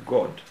purpose of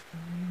God.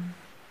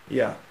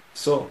 Yeah.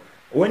 So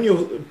when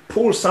you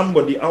pull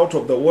somebody out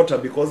of the water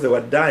because they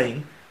were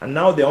dying and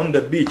now they're on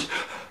the beach,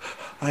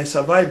 I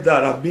survived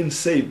that, I've been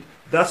saved.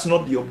 That's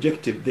not the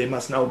objective. They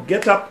must now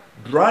get up,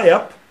 dry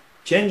up,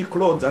 change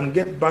clothes, and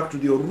get back to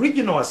the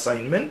original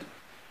assignment.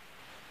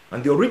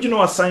 And the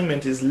original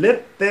assignment is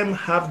let them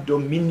have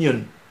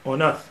dominion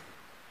on earth.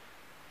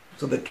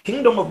 So the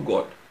kingdom of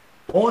God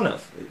on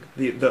earth,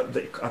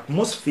 the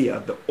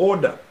atmosphere, the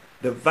order,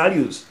 the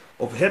values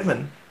of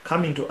heaven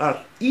coming to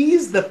earth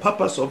is the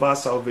purpose of our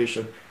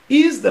salvation,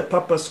 is the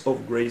purpose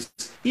of grace,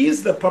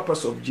 is the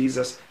purpose of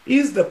Jesus,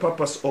 is the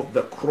purpose of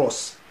the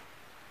cross.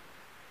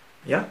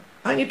 Yeah,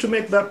 I need to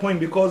make that point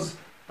because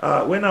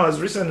when I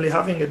was recently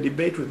having a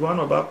debate with one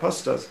of our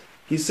pastors,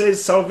 he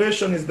says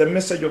salvation is the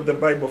message of the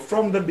Bible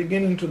from the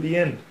beginning to the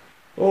end.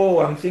 Oh,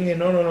 I'm thinking,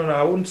 no,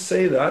 I wouldn't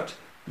say that.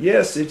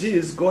 Yes, it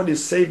is. God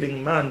is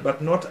saving man,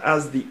 but not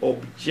as the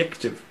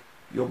objective.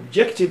 The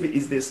objective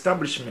is the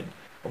establishment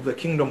of the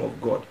kingdom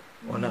of God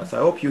on earth. I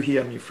hope you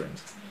hear me,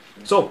 friends.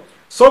 So,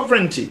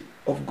 sovereignty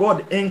of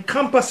God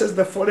encompasses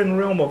the fallen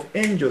realm of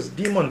angels,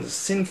 demons,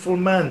 sinful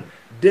man,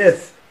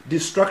 death,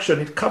 destruction.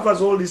 It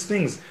covers all these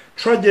things.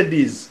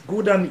 Tragedies,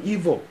 good and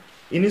evil.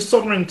 In his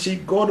sovereignty,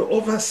 God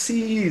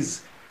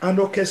oversees and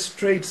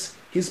orchestrates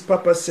his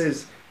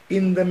purposes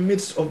in the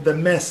midst of the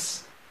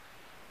mess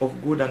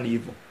of good and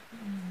evil.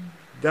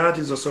 That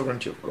is the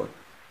sovereignty of God.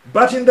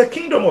 But in the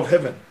kingdom of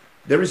heaven,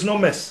 there is no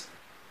mess.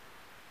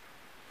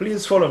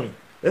 Please follow me.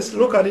 Let's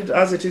look at it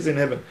as it is in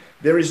heaven.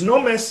 There is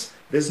no mess,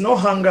 there's no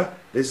hunger,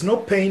 there's no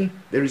pain,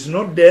 there is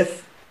no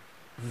death.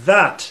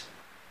 That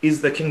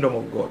is the kingdom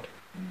of God.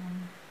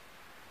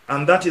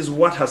 And that is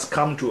what has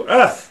come to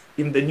earth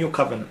in the new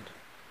covenant.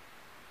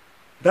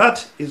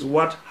 That is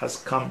what has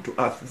come to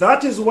earth.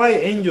 That is why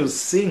angels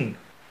sing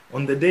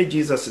on the day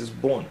Jesus is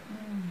born.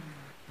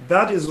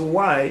 That is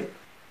why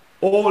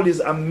all these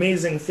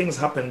amazing things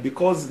happen,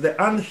 because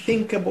the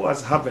unthinkable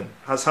has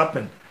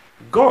happened.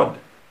 God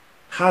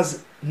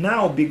has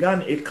now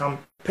begun a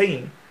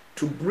campaign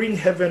to bring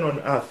heaven on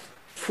earth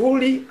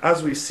fully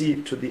as we see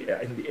it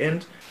in the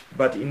end,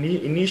 but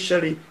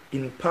initially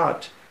in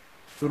part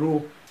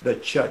through the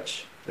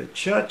church. The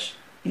church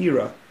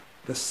era,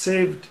 the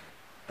saved,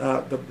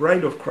 the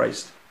bride of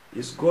Christ,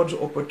 is God's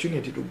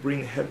opportunity to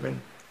bring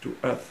heaven to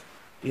earth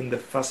in the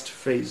first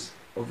phase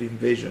of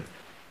invasion.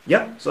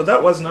 Yeah, so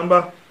that was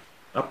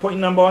point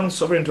number one.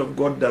 Sovereignty of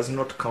God does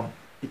not come.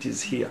 It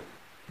is here.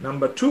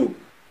 Number two,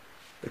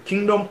 the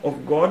kingdom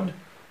of God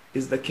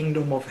is the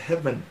kingdom of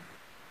heaven.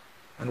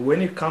 And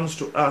when it comes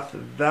to earth,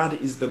 that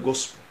is the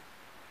gospel.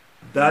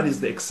 That is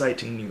the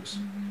exciting news.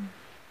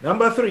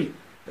 Number three,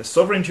 the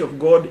sovereignty of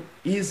God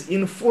is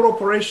in full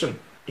operation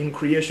in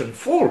creation.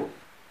 Full.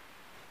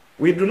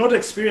 We do not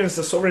experience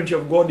the sovereignty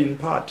of God in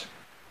part.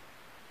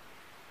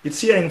 It's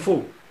here in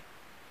full.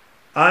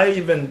 I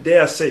even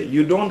dare say,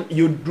 you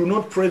do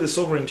not pray the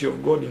sovereignty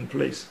of God in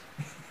place.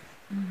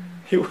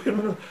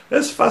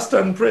 Let's fast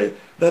and pray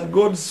that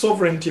God's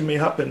sovereignty may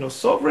happen. No,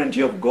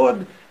 sovereignty of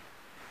God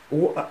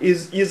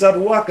is at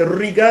work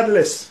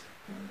regardless.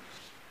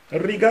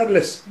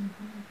 Regardless.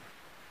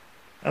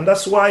 And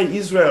that's why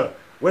Israel,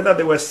 whether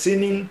they were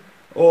sinning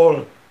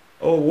or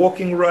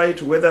walking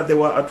right, whether they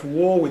were at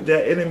war with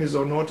their enemies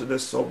or not, the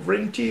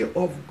sovereignty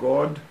of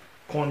God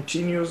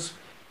continues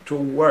to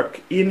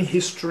work in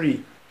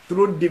history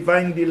through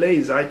divine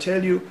delays. I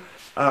tell you,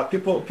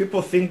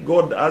 people think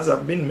God, as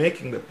I've been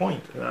making the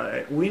point,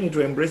 we need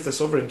to embrace the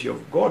sovereignty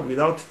of God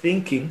without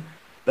thinking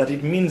that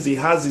it means he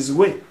has his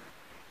way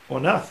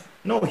on earth.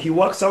 No, he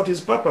works out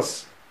his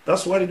purpose.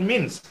 That's what it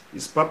means.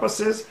 His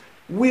purposes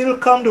will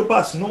come to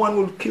pass. No one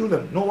will kill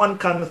them. No one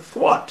can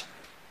thwart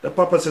the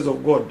purposes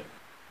of God.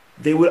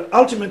 They will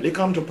ultimately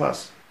come to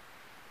pass.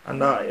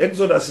 And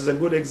Exodus is a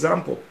good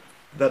example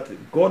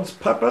that God's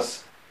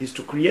purpose is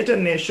to create a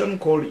nation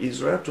called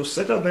Israel, to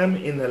settle them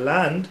in a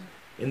land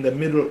in the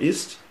Middle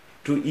East,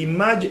 to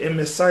emerge a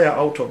Messiah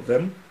out of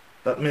them,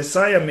 that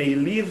Messiah may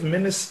live,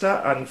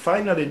 minister, and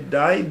finally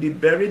die, be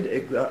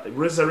buried,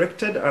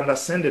 resurrected, and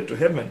ascended to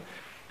heaven.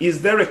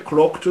 Is there a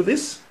clock to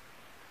this?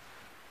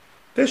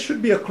 There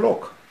should be a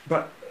clock.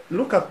 But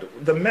look at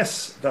the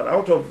mess that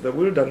out of the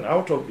wilderness,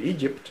 out of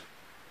Egypt,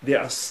 they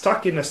are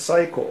stuck in a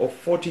cycle of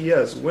 40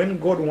 years when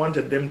God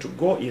wanted them to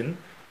go in.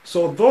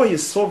 So though he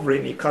is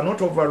sovereign, he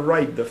cannot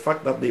override the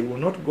fact that they will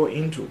not go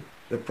into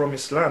the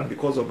promised land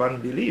because of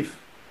unbelief.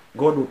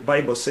 God, the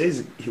Bible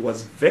says, he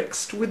was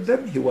vexed with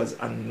them. He was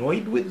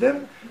annoyed with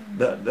them.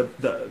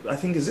 I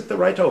think, is it the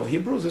writer of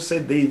Hebrews who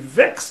said they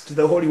vexed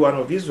the Holy One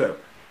of Israel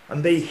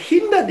and they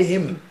hindered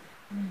him.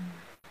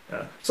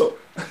 So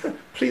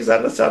please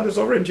understand, the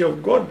sovereignty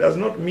of God does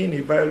not mean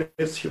he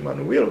violates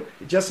human will.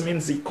 It just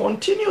means he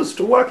continues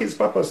to work his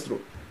purpose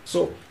through.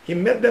 So he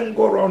made them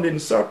go around in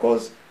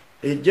circles.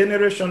 A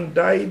generation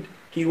died.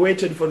 He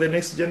waited for the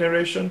next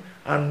generation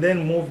and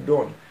then moved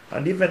on.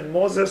 And even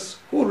Moses,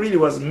 who really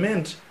was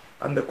meant,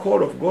 and the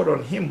call of God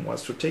on him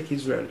was to take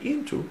Israel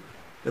into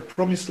the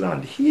promised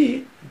land,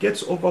 he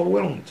gets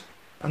overwhelmed.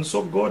 And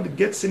so God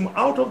gets him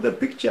out of the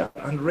picture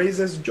and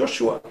raises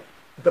Joshua.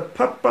 The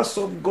purpose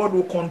of God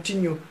will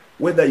continue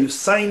whether you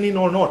sign in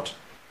or not,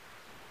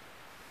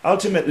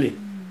 ultimately.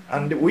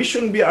 And we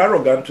shouldn't be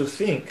arrogant to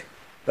think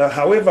that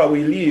however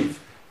we live,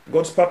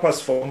 God's purpose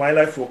for my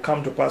life will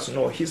come to pass.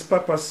 No, his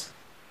purpose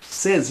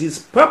says his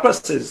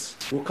purposes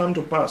will come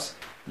to pass,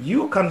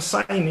 you can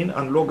sign in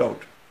and log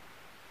out.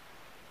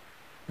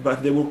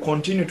 But they will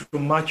continue to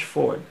march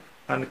forward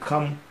and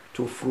come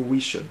to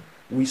fruition.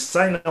 We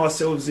sign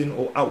ourselves in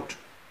or out,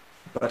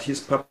 but his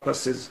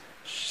purposes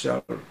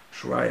shall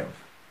triumph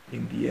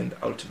in the end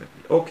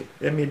ultimately. Okay,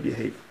 let me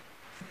behave.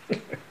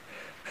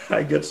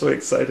 I get so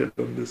excited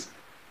on this.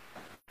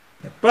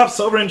 The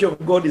sovereignty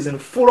of God is in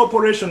full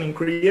operation in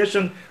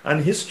creation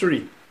and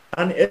history,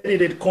 and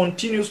it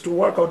continues to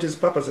work out his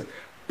purposes.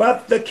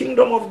 But the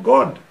kingdom of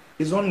God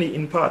is only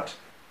in part.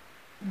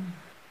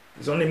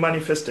 It's only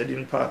manifested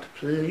in part.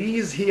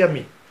 Please hear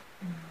me.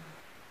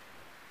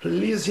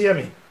 Please hear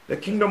me. The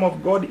kingdom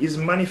of God is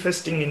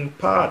manifesting in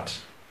part.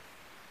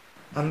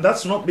 And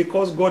that's not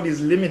because God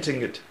is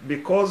limiting it,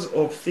 because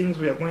of things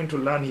we are going to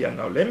learn here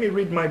now. Let me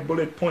read my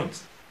bullet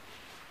points.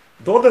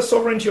 Though the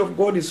sovereignty of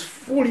God is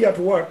fully at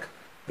work,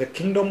 the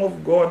kingdom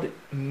of God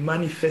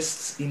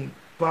manifests in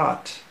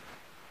part,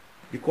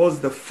 because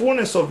the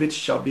fullness of it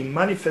shall be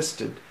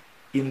manifested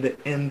in the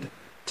end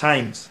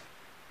times,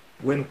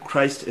 when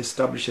Christ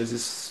establishes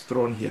his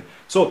throne here.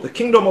 So the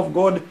kingdom of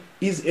God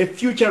is a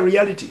future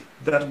reality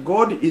that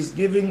God is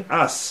giving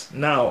us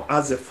now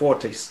as a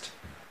foretaste.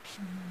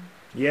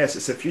 Yes,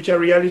 it's a future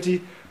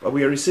reality, but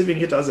we are receiving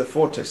it as a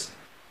foretaste.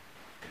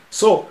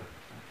 So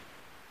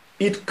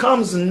it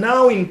comes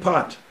now in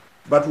part,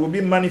 but will be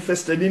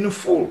manifested in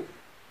full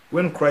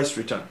when Christ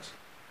returns.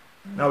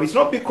 Now, it's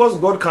not because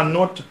God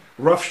cannot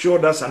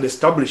roughshod us and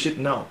establish it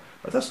now,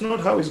 but that's not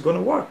how it's going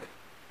to work,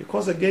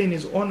 because again,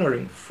 he's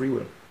honoring free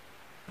will.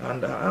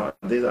 And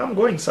I'm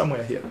going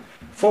somewhere here.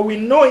 For we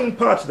know in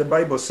part, the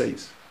Bible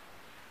says,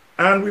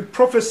 and we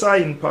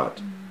prophesy in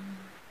part.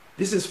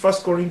 This is 1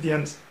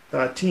 Corinthians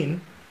 13,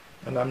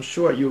 and I'm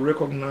sure you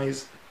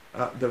recognize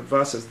the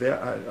verses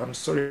there. I'm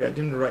sorry, I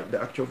didn't write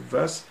the actual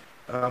verse.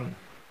 Can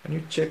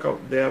you check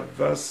out their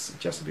verse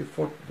just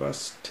before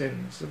verse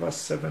 10? It's verse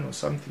 7 or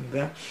something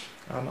there.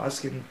 I'm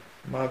asking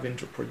Marvin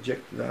to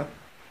project that.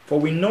 For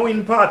we know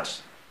in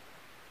part,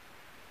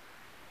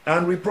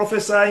 and we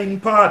prophesy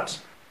in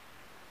part.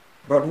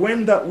 But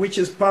when that which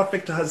is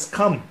perfect has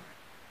come,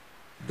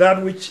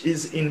 that which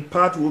is in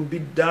part will be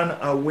done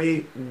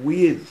away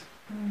with.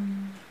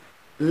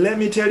 Let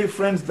me tell you,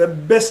 friends, the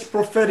best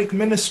prophetic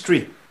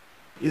ministry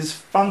is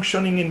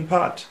functioning in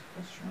part.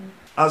 That's right.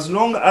 As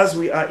long as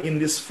we are in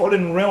this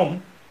fallen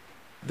realm,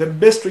 the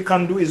best we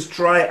can do is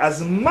try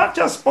as much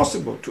as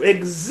possible to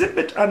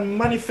exhibit and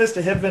manifest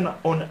heaven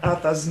on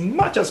earth as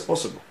much as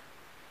possible.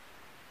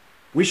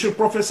 We should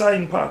prophesy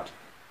in part.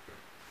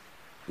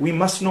 We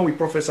must know we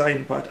prophesy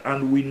in part,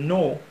 and we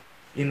know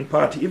in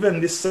part. Even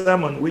this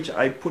sermon, which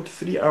I put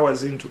 3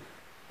 hours into,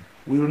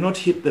 will not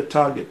hit the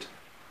target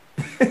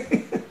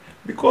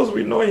because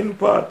we know in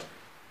part.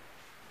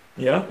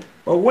 Yeah,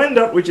 but when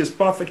that which is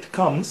perfect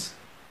comes,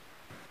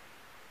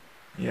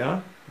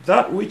 yeah,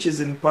 that which is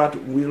in part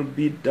will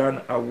be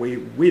done away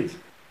with.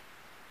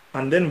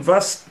 And then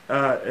verse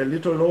a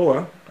little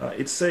lower,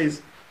 it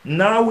says,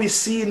 now we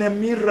see in a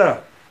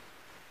mirror.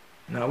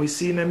 Now we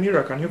see in a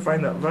mirror. Can you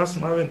find that verse,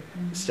 Marvin?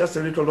 It's just a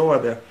little lower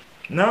there.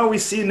 Now we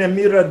see in a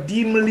mirror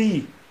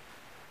dimly,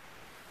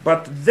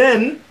 but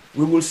then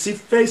we will see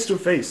face to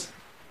face.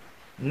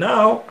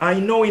 Now I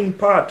know in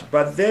part,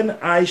 but then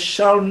I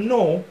shall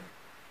know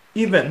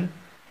even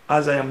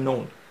as I am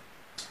known.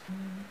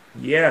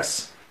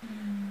 Yes.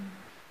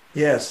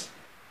 Yes.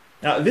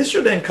 Now this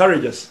should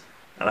encourage us.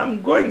 And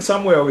I'm going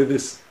somewhere with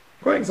this.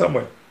 Going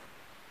somewhere.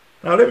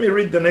 Now let me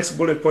read the next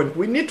bullet point.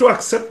 We need to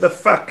accept the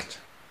fact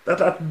that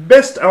at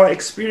best our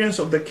experience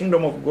of the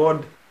kingdom of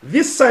God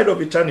this side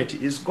of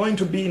eternity is going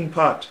to be in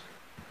part.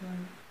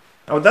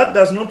 Now that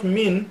does not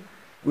mean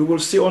we will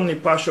see only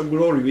partial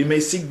glory. We may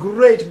see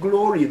great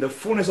glory, the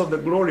fullness of the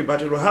glory,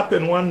 but it will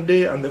happen one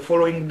day and the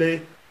following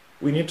day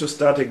we need to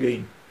start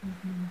again.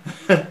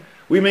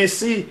 We may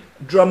see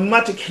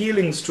dramatic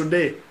healings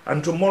today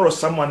and tomorrow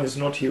someone is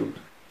not healed.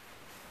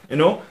 You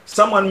know,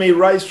 someone may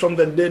rise from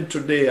the dead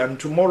today and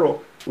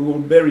tomorrow we will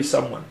bury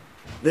someone.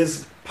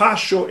 There's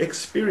partial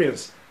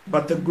experience,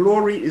 but the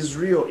glory is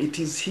real. It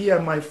is here,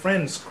 my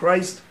friends.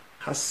 Christ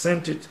has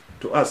sent it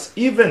to us,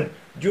 even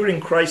during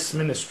Christ's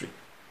ministry.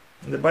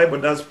 And the Bible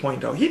does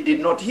point out, he did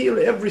not heal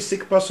every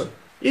sick person.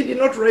 He did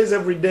not raise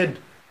every dead.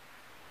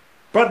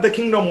 But the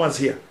kingdom was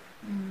here.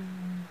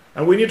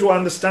 And we need to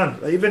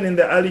understand that even in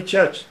the early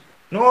church,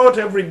 not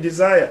every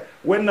desire.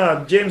 When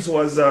James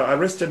was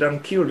arrested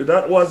and killed,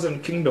 that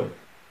wasn't kingdom.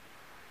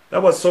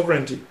 That was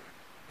sovereignty.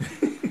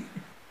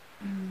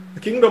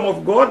 The kingdom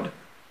of God.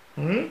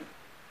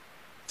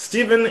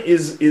 Stephen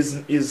is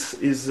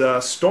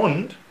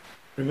stoned.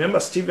 Remember,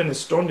 Stephen is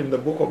stoned in the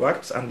book of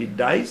Acts and he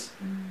dies.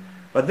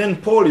 But then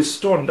Paul is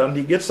stoned and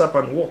he gets up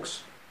and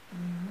walks.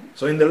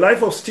 So in the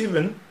life of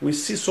Stephen, we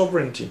see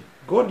sovereignty.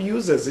 God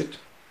uses it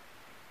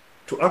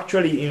to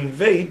actually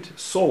invade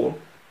Saul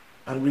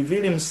and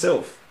reveal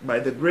himself by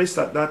the grace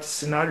that that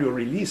scenario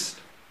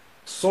released.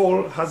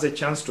 Saul has a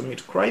chance to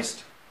meet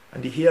Christ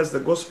and he hears the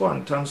gospel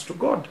and turns to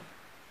God.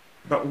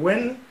 But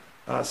when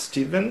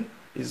Stephen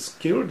is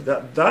killed,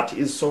 that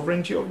is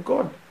sovereignty of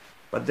God.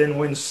 But then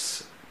when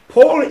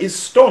Paul is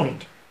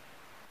stoned,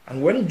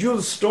 and when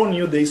Jews stone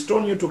you, they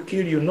stone you to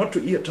kill you, not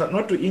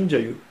to injure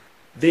you.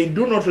 They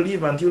do not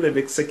leave until they've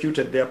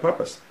executed their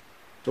purpose.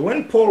 So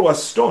when Paul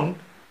was stoned,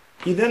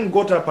 he then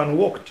got up and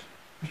walked.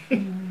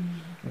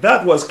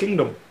 That was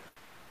kingdom.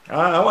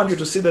 I want you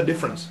to see the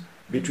difference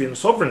between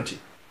sovereignty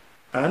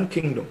and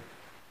kingdom.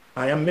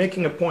 I am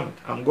making a point.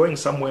 I'm going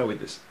somewhere with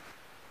this.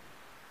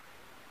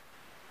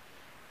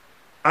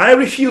 I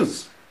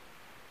refuse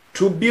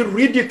to be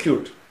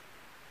ridiculed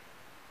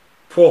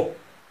for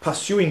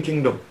pursuing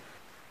kingdom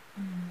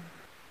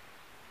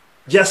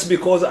just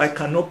because I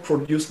cannot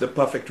produce the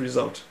perfect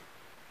result.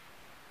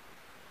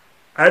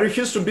 I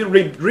refuse to be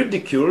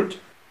ridiculed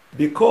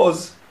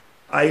because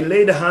I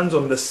laid hands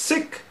on the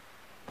sick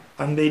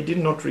and they did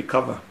not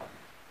recover.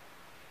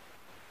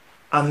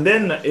 And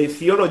then a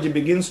theology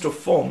begins to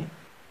form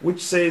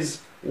which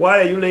says,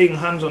 why are you laying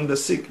hands on the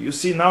sick? You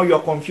see, now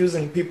you're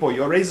confusing people.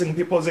 You're raising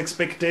people's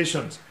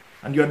expectations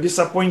and you're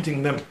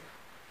disappointing them.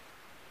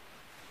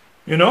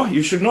 You know,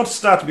 you should not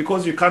start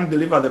because you can't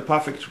deliver the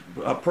perfect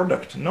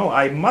product. No,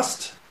 I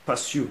must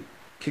pursue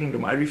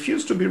kingdom. I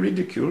refuse to be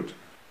ridiculed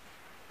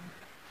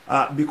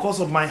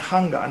because of my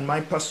hunger and my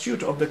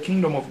pursuit of the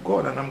kingdom of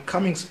God. And I'm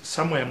coming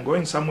somewhere, I'm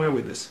going somewhere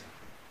with this.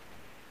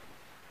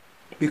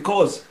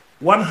 Because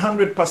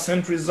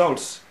 100%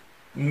 results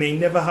may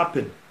never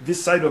happen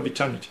this side of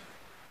eternity.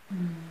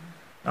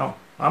 Now,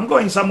 I'm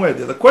going somewhere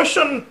there. The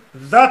question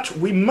that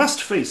we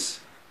must face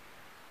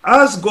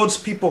as God's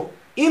people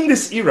in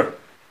this era,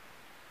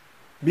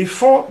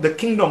 before the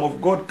kingdom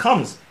of God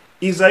comes,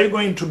 is, are you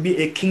going to be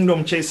a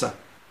kingdom chaser?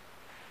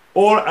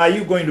 Or are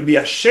you going to be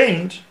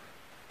ashamed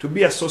to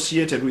be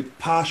associated with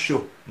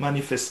partial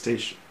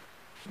manifestation?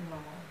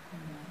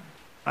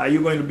 Are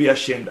you going to be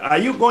ashamed? Are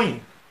you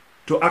going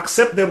to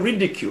accept the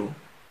ridicule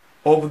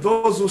of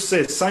those who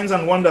say signs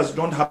and wonders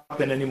don't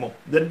happen anymore?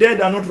 The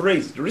dead are not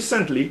raised.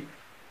 Recently,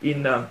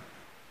 in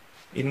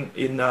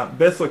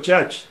Bethel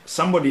Church,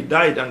 somebody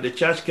died and the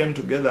church came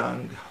together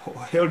and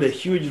held a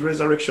huge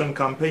resurrection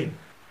campaign.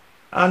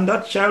 And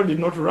that child did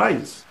not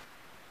rise.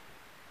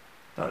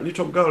 That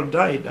little girl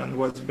died and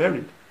was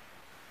buried.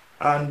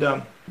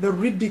 And the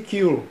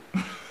ridicule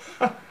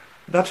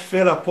that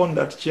fell upon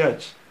that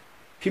church.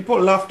 People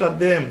laughed at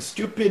them.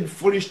 Stupid,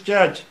 foolish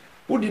church.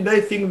 Who did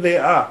they think they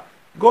are?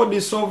 God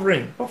is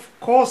sovereign. Of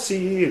course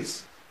he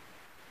is.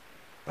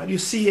 But you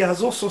see, he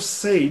has also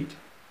said,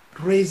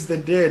 raise the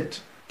dead.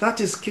 That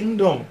is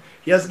kingdom.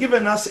 He has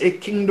given us a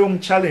kingdom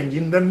challenge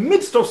in the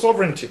midst of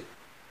sovereignty.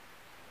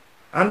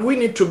 And we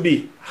need to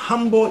be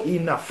humble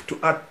enough to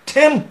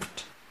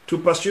attempt to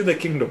pursue the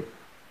kingdom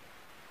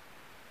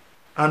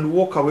and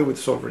walk away with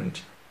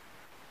sovereignty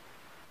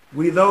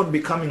without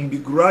becoming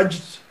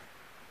begrudged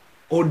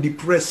or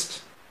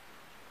depressed.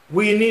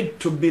 We need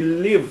to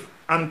believe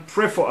and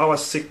pray for our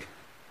sick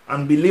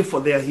and believe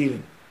for their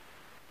healing,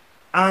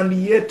 and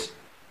yet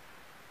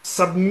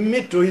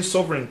submit to his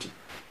sovereignty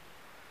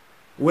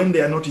when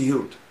they are not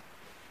healed.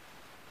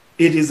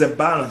 It is a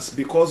balance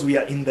because we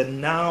are in the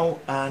now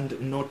and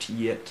not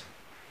yet.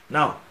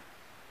 Now,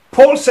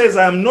 Paul says,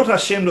 I am not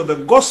ashamed of the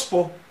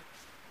gospel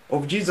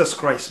of Jesus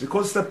Christ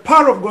because it's the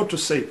power of God to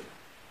save.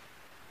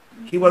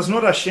 He was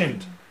not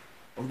ashamed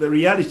of the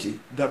reality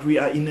that we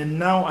are in a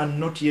now and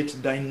not yet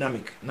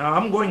dynamic. Now,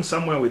 I'm going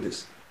somewhere with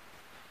this.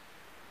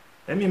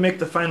 Let me make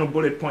the final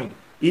bullet point.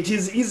 It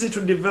is easy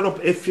to develop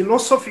a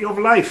philosophy of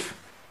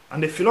life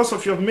and a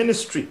philosophy of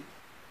ministry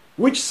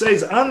which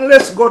says,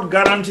 unless God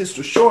guarantees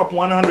to show up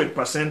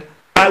 100%,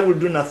 I will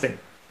do nothing.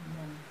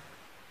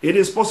 It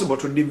is possible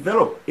to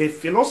develop a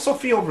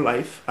philosophy of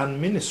life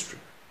and ministry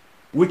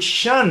which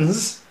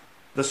shuns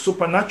the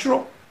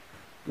supernatural,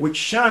 which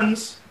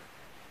shuns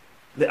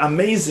the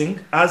amazing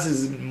as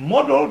is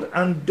modeled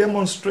and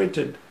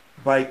demonstrated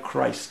by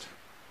Christ.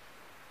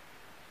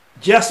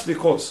 Just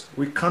because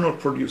we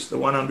cannot produce the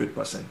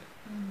 100%.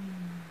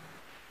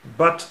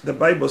 But the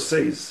Bible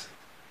says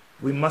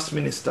we must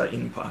minister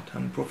in part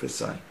and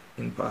prophesy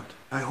in part.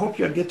 I hope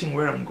you are getting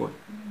where I'm going.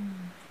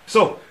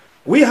 So,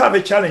 we have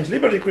a challenge,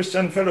 Liberty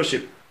Christian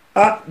Fellowship,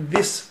 at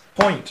this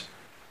point,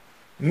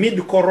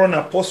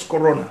 mid-corona,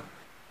 post-corona.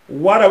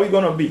 What are we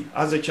going to be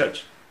as a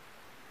church?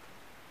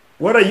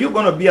 What are you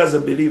going to be as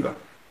a believer?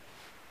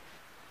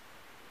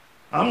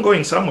 I'm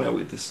going somewhere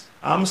with this.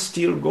 I'm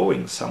still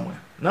going somewhere.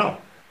 Now,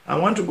 I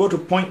want to go to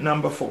point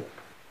number 4.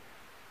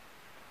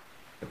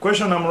 The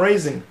question I'm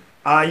raising,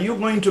 are you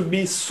going to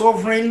be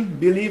sovereign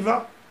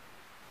believer?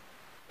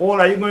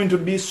 Or are you going to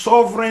be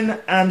sovereign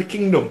and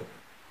kingdom?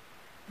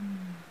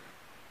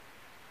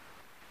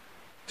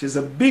 It is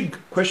a big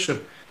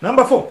question.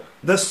 Number 4,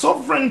 the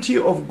sovereignty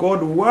of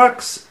God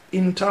works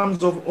in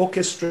terms of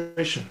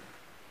orchestration.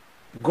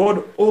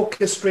 God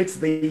orchestrates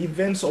the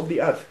events of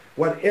the earth.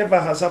 Whatever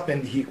has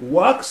happened, he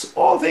works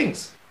all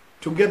things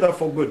together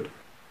for good.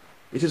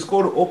 It is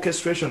called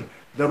orchestration.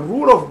 The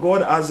rule of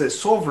God as a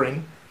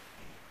sovereign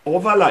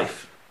over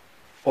life,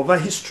 over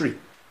history,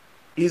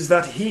 is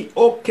that he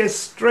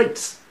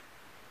orchestrates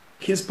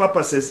his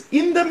purposes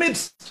in the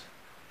midst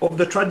of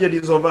the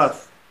tragedies of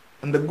earth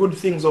and the good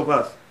things of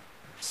earth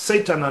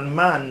Satan and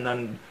man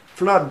and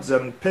floods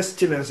and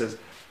pestilences.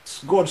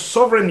 God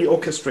sovereignly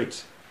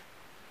orchestrates.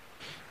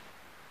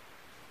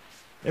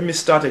 Let me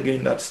start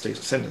again that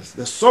sentence.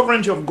 The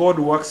sovereignty of God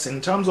works in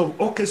terms of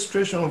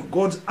orchestration of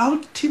God's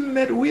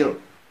ultimate will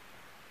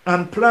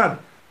and plan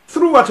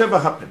through whatever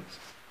happens.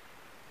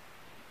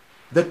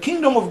 The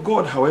kingdom of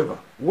God, however,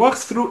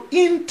 works through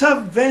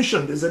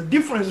intervention. There's a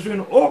difference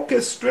between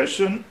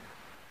orchestration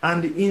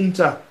and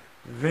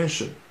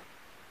intervention.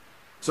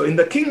 So in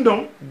the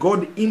kingdom,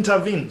 God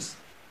intervenes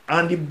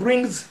and he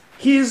brings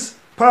his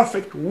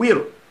perfect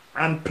will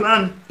and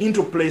plan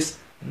into place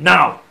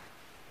now.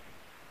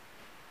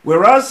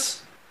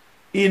 Whereas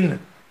in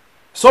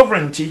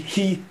sovereignty,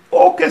 he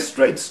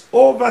orchestrates,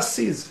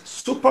 oversees,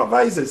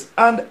 supervises,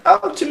 and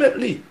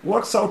ultimately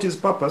works out his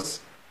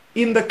purpose.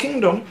 In the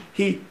kingdom,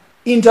 he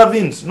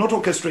intervenes, not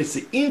orchestrates,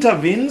 he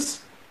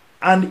intervenes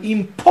and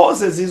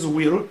imposes his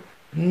will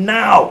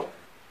now.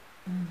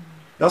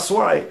 That's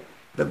why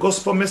the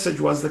gospel message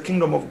was the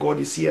kingdom of God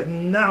is here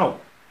now.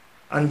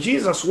 And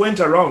Jesus went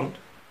around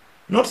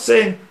not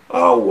saying,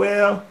 oh,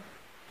 well,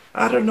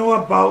 I don't know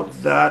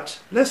about that.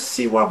 Let's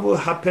see what will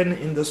happen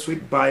in the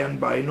sweet by and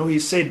by. No, he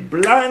said,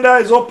 blind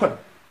eyes open.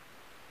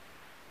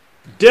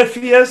 Deaf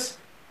ears,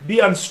 be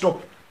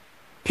unstopped.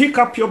 Pick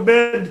up your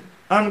bed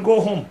and go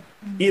home.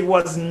 It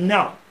was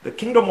now. The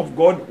kingdom of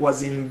God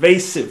was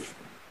invasive.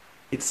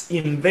 It's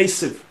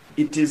invasive.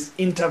 It is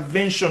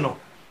interventional.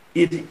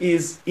 It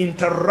is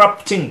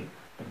interrupting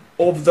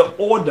of the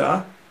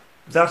order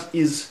that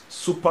is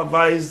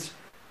supervised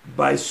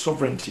by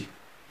sovereignty.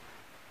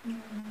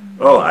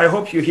 Oh, I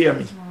hope you hear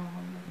me.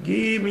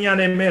 Give me an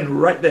amen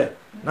right there.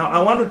 Now,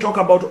 I want to talk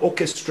about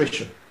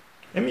orchestration.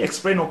 Let me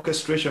explain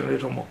orchestration a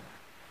little more.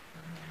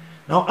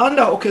 Now,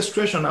 under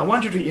orchestration, I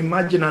want you to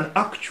imagine an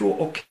actual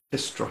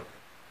orchestra,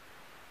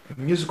 a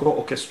musical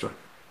orchestra.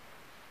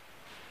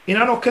 In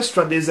an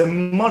orchestra, there's a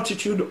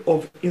multitude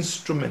of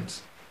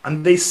instruments,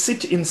 and they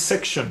sit in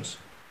sections.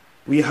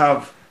 We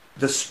have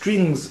the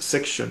strings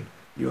section,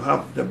 you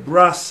have the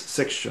brass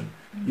section,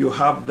 you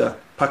have the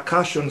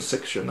percussion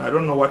section. I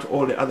don't know what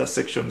all the other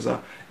sections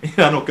are in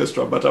an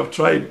orchestra, but I've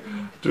tried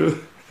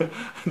to.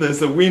 There's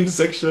the wind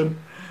section.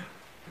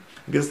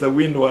 I guess the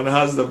wind one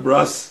has the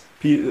brass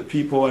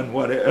people and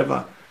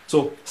whatever.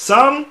 So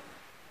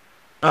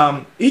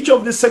each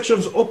of these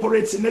sections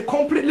operates in a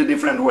completely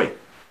different way.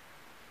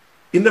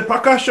 In the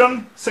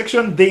percussion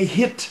section, they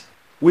hit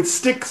with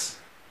sticks,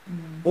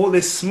 or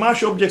they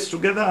smash objects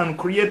together and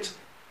create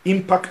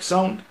impact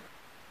sound.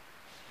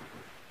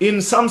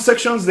 In some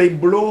sections, they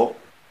blow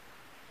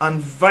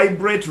and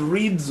vibrate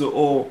reeds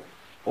or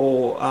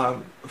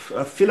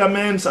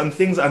filaments and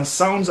things, and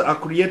sounds are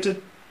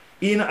created.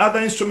 In other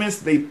instruments,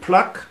 they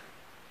pluck.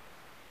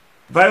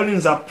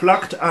 Violins are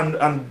plucked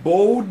and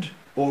bowed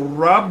or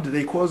rubbed.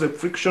 They cause a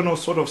frictional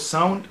sort of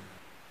sound.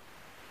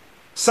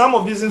 Some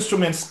of these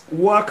instruments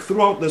work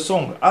throughout the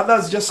song.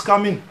 Others just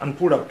come in and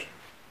pull out.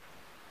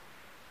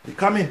 They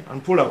come in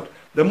and pull out.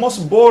 The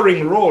most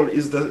boring role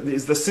is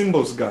the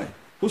cymbals guy,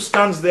 who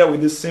stands there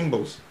with his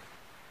cymbals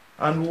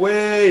and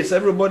waits.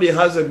 Everybody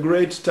has a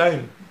great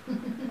time.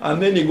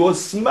 And then he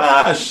goes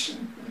smash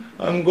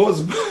and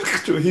goes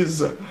back to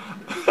his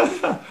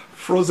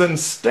frozen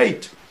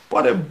state.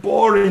 What a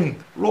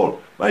boring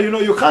role. But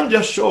you can't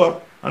just show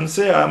up and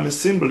say, I'm a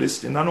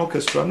cymbalist in an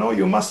orchestra. No,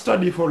 you must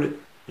study for it.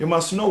 You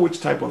must know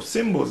which type of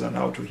cymbals and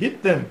how to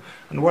hit them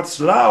and what's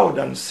loud.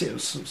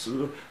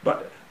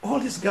 But all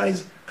these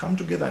guys come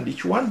together and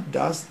each one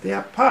does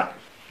their part.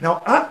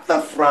 Now, at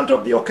the front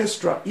of the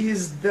orchestra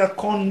is the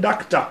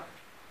conductor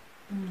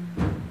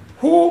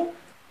who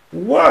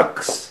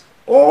works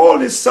all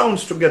these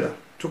sounds together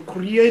to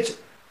create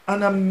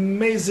an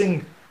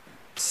amazing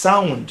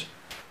sound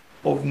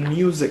of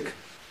music.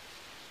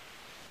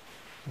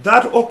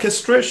 That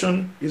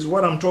orchestration is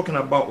what I'm talking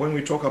about when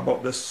we talk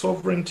about the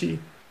sovereignty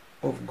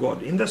of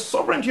God. In the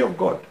sovereignty of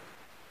God,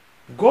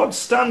 God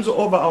stands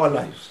over our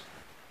lives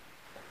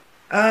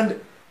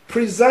and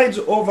presides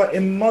over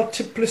a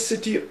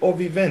multiplicity of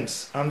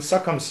events and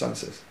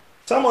circumstances.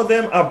 Some of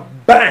them are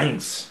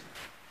bangs.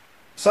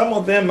 Some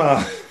of them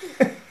are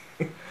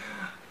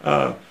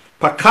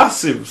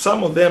percussive.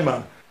 Some of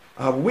them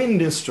are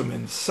wind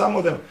instruments. Some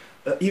of them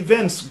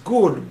events,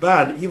 good,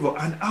 bad, evil.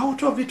 And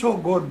out of it all,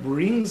 God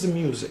brings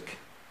music.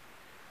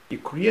 He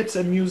creates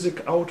a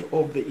music out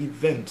of the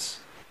events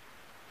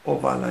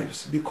of our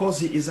lives because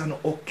he is an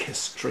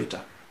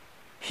orchestrator.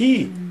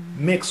 He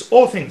makes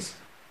all things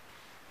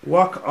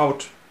work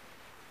out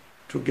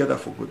together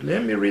for good.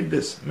 Let me read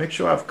this. Make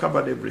sure I've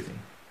covered everything.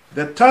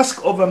 The task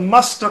of a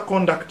master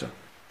conductor,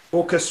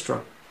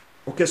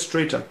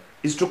 orchestrator,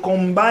 is to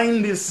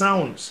combine these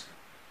sounds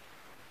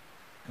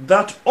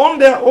that on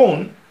their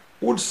own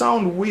would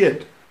sound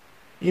weird.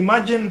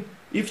 Imagine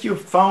if you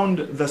found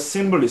the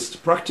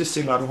cymbalist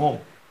practicing at home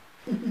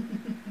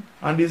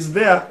and is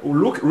there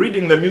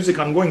reading the music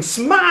and going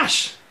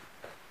smash,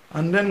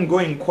 and then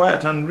going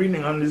quiet and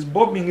reading and is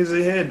bobbing his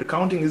head,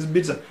 counting his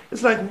beats.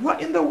 It's like, what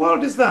in the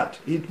world is that?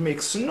 It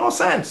makes no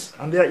sense.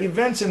 And there are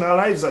events in our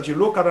lives that you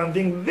look at and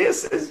think,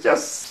 this is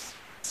just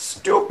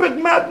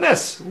Stupid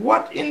madness.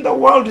 What in the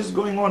world is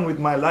going on with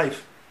my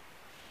life?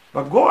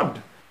 But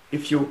God,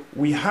 if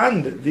we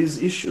hand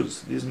these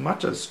issues, these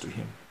matters to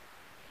him,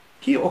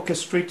 he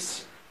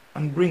orchestrates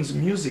and brings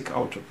music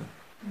out of them.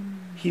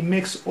 He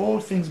makes all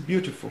things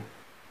beautiful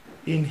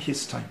in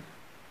his time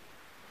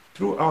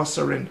through our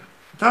surrender.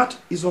 That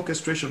is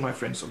orchestration, my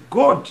friends. So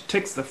God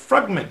takes the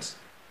fragments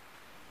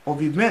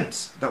of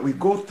events that we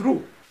go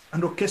through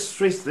and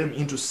orchestrates them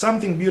into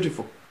something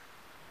beautiful.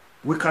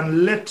 If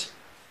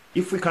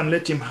we can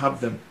let him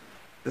have them.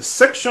 The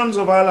sections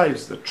of our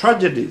lives, the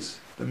tragedies,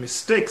 the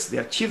mistakes, the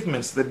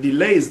achievements, the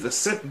delays, the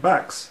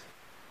setbacks,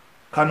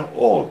 can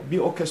all be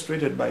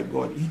orchestrated by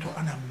God into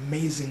an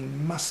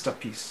amazing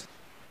masterpiece.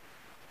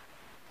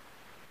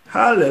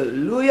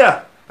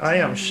 Hallelujah! I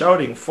am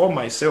shouting for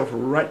myself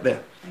right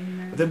there.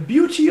 Amen. The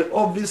beauty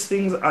of these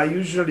things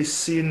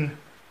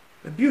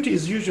the beauty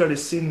is usually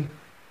seen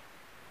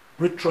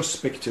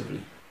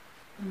retrospectively.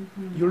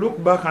 You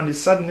look back and it's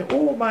suddenly,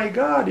 oh my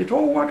God, it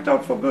all worked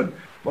out for good.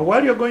 But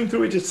while you're going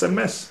through it, it's a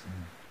mess.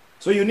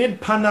 So you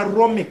need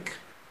panoramic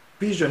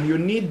vision. You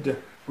need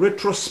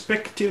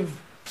retrospective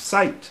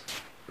sight.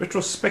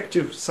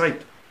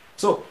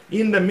 So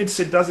in the midst,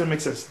 it doesn't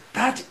make sense.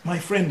 That, my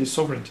friend, is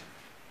sovereignty.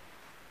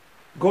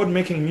 God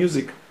making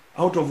music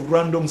out of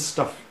random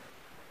stuff.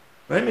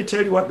 Let me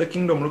tell you what the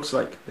kingdom looks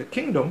like. The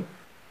kingdom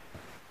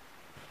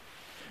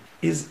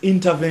is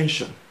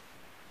intervention.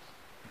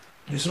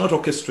 It's not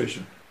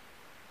orchestration.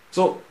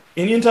 So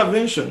in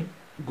intervention,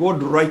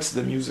 God writes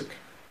the music.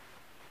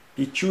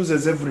 He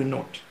chooses every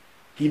note.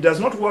 He does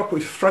not work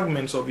with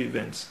fragments of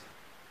events.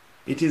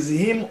 It is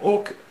him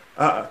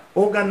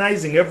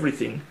organizing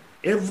everything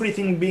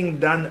being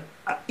done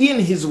in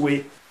his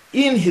way,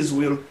 in his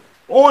will,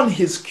 on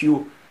his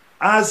cue,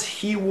 as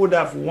he would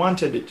have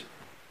wanted it.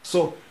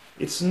 So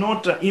it's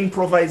not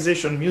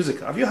improvisation music.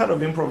 Have you heard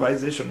of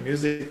improvisation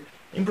music?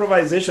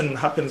 Improvisation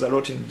happens a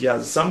lot in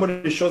jazz.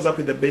 Somebody shows up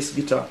with a bass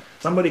guitar.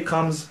 Somebody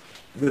comes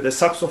with a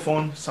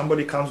saxophone.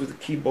 Somebody comes with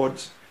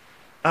keyboards.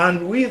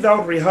 And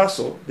without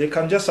rehearsal, they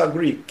can just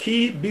agree.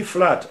 Key, B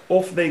flat,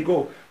 off they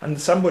go. And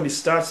somebody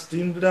starts,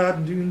 and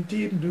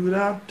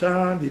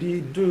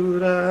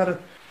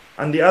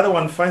the other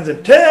one finds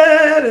it,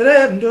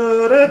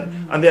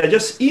 and they're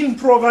just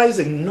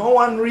improvising. No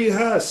one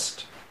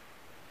rehearsed.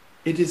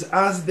 It is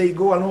as they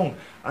go along.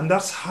 And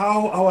that's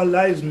how our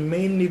lives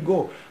mainly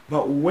go.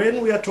 But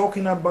when we are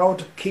talking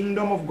about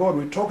kingdom of God,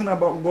 we're talking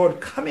about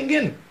God coming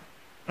in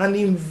and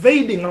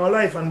invading our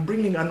life and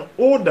bringing an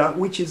order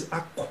which is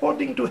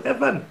according to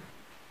heaven.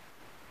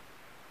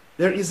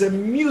 There is a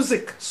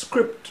music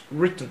script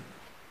written,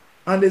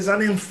 and there's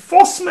an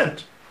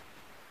enforcement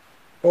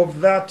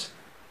of that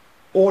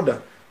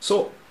order.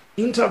 So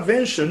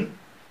intervention,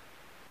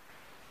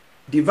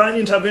 divine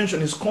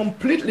intervention, is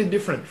completely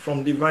different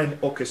from divine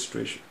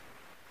orchestration.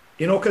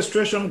 In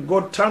orchestration,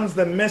 God turns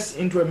the mess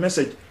into a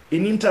message.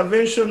 In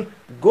intervention,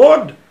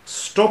 God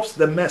stops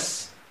the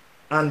mess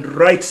and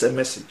writes a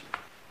message.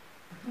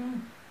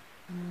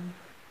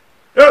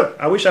 Oh,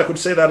 I wish I could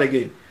say that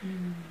again.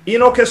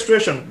 In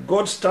orchestration,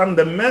 God turns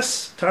the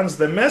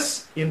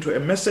mess into a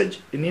message.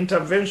 In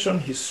intervention,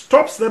 he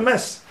stops the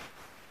mess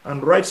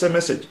and writes a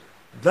message.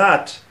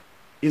 That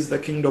is the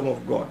kingdom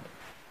of God.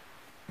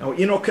 Now,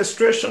 in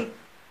orchestration,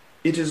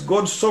 it is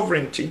God's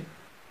sovereignty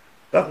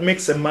that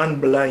makes a man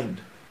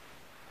blind.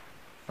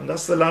 And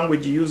that's the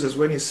language he uses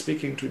when he's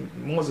speaking to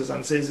Moses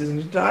and says, isn't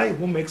it I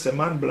who makes a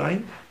man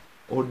blind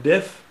or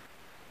deaf?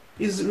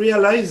 He's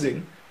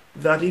realizing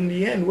that in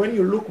the end, when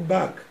you look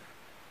back,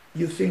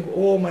 you think,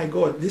 oh my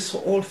God, this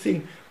whole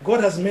thing, God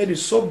has made it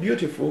so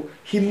beautiful,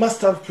 he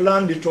must have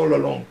planned it all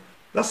along.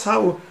 That's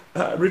how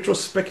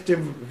retrospective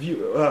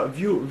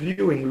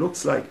viewing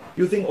looks like.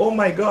 You think, oh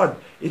my God,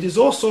 it is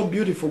all so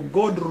beautiful,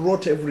 God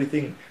wrote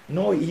everything.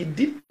 No, he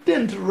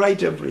didn't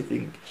write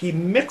everything. He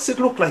makes it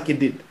look like he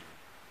did.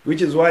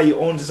 Which is why he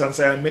owns it and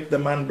says, I make the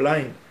man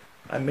blind,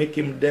 I make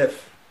him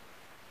deaf.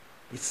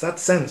 It's that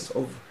sense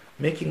of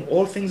making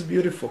all things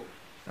beautiful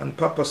and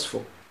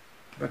purposeful.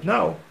 But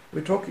now,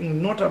 we're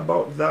talking not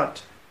about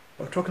that.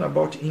 We're talking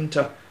about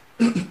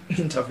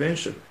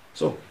intervention.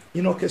 So,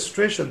 in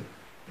orchestration,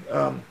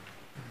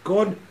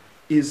 God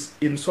is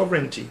in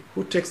sovereignty,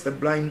 who makes the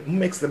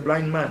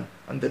blind man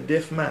and the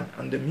deaf man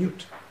and the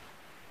mute.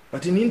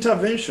 But in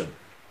intervention,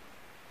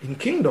 in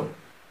kingdom,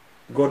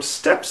 God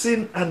steps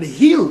in and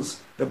heals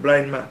the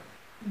blind man.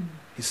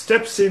 He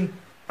steps in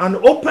and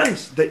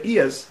opens the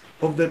ears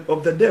of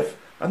the deaf.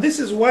 And this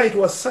is why it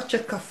was such a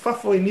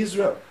kerfuffle in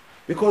Israel,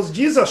 because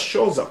Jesus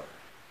shows up.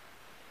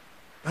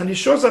 And he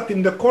shows up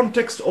in the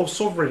context of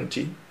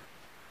sovereignty,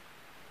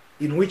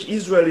 in which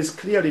Israel is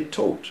clearly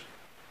taught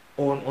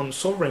on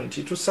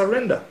sovereignty to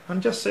surrender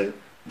and just say,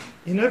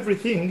 in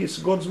everything, it's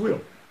God's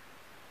will.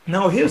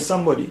 Now here's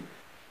somebody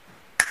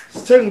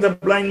telling the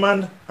blind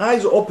man,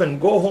 eyes open,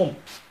 go home.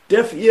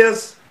 Deaf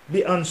ears,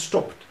 be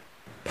unstopped.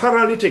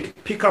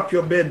 Paralytic, pick up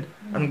your bed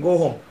and go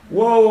home.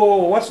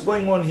 Whoa, what's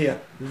going on here?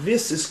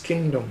 This is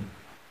kingdom.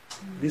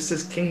 This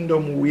is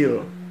kingdom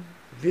will.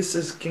 This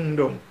is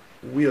kingdom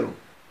will.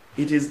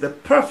 It is the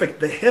perfect,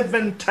 the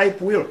heaven type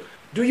will.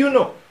 Do you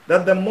know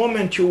that the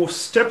moment you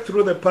step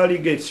through the pearly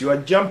gates, you are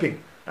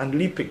jumping and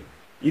leaping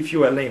if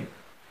you are lame?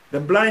 The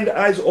blind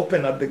eyes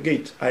open at the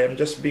gate. I am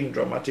just being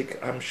dramatic.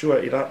 I'm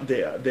sure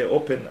they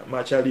open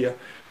much earlier,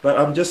 but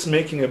I'm just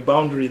making a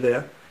boundary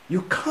there.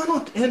 You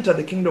cannot enter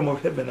the kingdom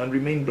of heaven and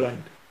remain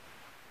blind.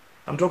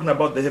 I'm talking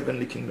about the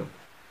heavenly kingdom.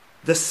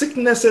 The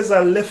sicknesses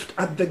are left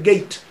at the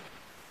gate.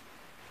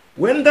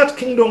 When that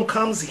kingdom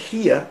comes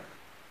here,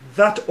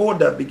 that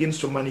order begins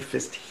to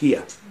manifest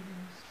here.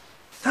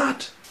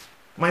 That,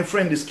 my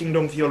friend, is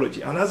kingdom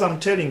theology. And as I'm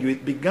telling you,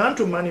 it began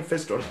to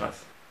manifest on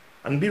earth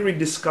and be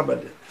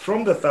rediscovered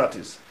from the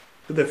 30s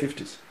to the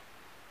 50s,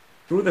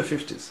 through the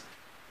 50s,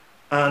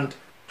 and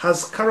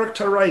has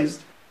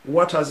characterized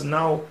what I'm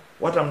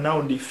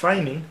now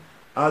defining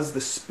as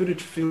the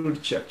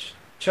Spirit-filled church.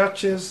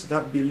 Churches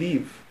that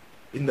believe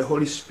in the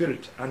Holy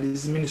Spirit and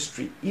His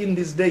ministry in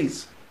these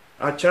days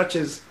are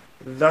churches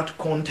that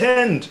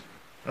contend,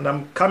 and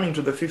I'm coming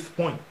to the fifth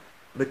point,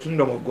 the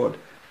kingdom of God.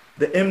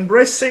 The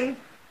embracing,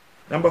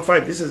 number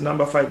 5, this is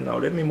number 5 now.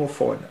 Let me move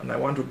forward, and I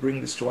want to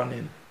bring this to an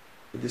end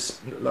with this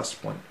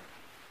last point.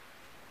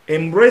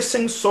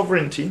 Embracing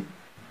sovereignty,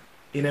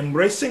 in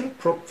embracing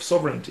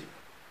sovereignty,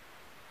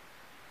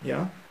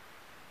 yeah,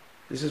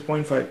 this is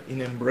point 5.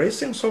 In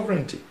embracing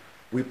sovereignty,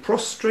 we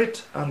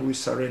prostrate and we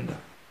surrender.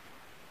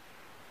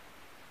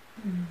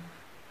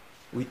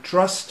 We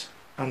trust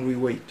and we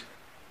wait.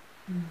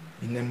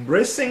 In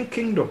embracing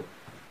kingdom,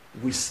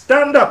 we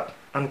stand up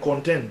and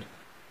contend.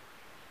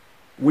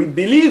 We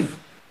believe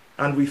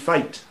and we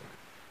fight.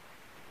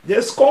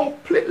 There's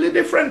completely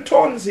different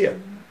tones here.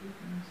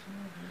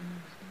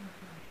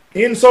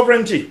 In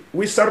sovereignty,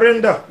 we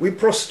surrender, we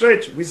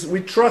prostrate,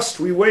 we trust,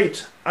 we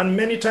wait. And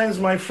many times,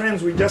 my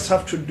friends, we just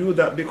have to do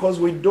that because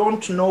we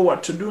don't know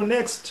what to do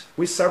next.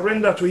 We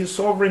surrender to His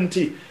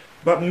sovereignty.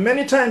 But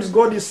many times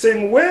God is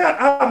saying, where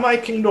are my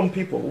kingdom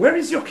people? Where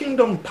is your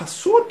kingdom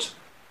pursuit?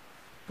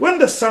 When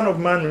the Son of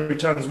Man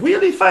returns,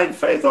 will He find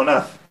faith on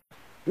earth?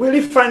 Will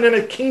He find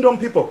any kingdom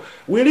people?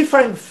 Will He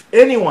find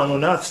anyone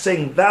on earth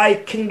saying, thy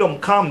kingdom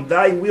come,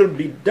 thy will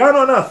be done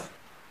on earth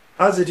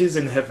as it is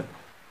in heaven?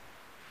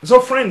 So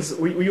friends,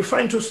 you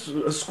find two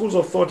schools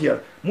of thought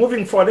here.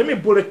 Moving forward, let me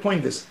bullet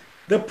point this.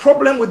 The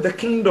problem with the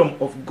kingdom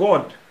of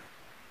God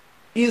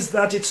is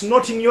that it's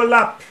not in your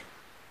lap.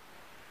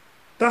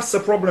 That's the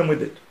problem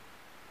with it.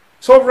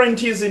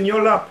 Sovereignty is in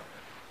your lap.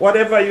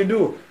 Whatever you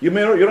do, you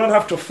don't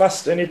have to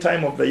fast any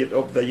time of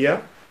the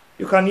year.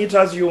 You can eat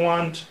as you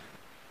want.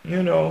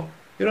 You know,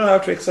 you don't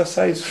have to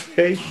exercise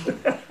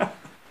faith.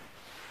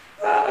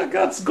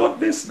 God's got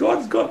this.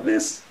 God's got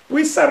this.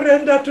 We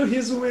surrender to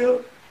His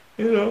will.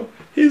 You know,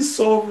 He's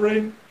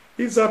sovereign.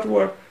 He's at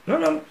work.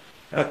 No.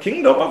 A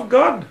kingdom of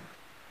God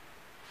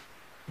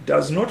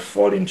does not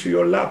fall into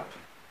your lap.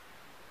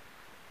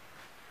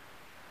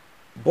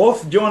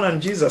 Both John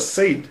and Jesus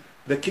said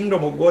the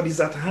kingdom of God is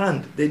at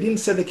hand. They didn't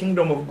say the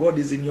kingdom of God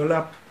is in your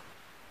lap.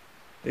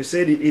 They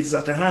said it's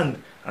at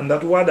hand. And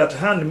that word at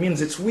hand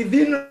means it's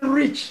within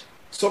reach.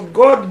 So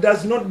God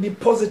does not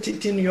deposit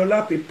it in your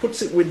lap. He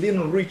puts it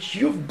within reach.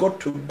 You've got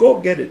to go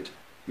get it.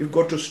 You've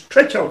got to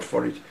stretch out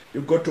for it.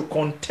 You've got to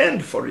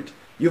contend for it.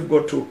 You've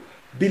got to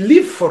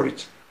believe for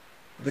it.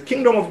 The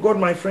kingdom of God,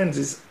 my friends,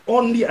 is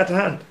only at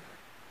hand.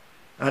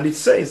 And it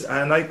says,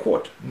 and I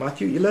quote,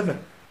 Matthew 11,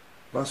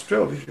 verse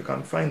 12, if you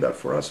can find that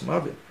for us,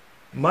 Marvin.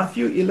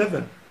 Matthew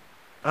 11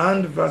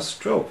 and verse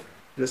 12.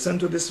 Listen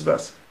to this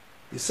verse.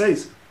 It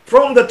says,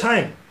 from the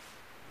time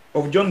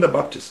of John the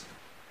Baptist.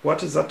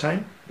 What is that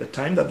time? The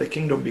time that the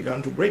kingdom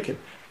began to break in.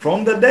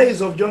 From the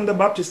days of John the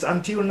Baptist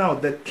until now,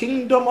 the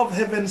kingdom of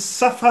heaven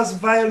suffers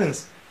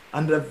violence,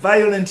 and the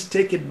violent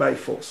take it by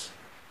force.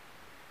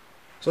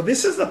 So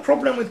this is the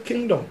problem with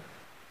kingdom.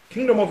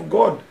 Kingdom of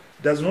God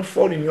does not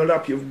fall in your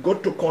lap. You've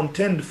got to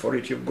contend for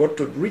it. You've got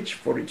to reach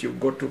for it. You've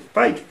got to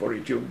fight for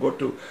it. You've got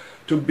to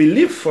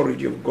believe for it.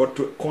 You've got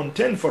to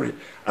contend for it.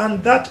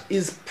 And that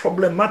is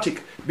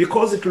problematic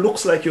because it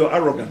looks like you're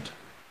arrogant.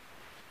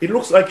 It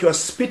looks like you are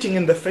spitting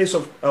in the face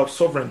of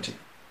sovereignty.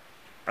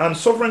 And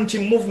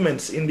sovereignty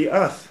movements in the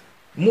earth,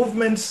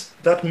 movements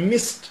that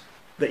missed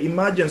the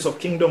emergence of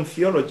kingdom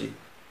theology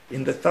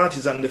in the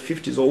 30s and the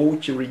 50s, or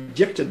which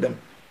rejected them,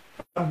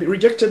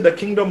 rejected the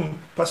kingdom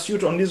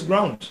pursuit on this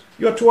ground.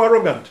 You are too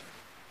arrogant.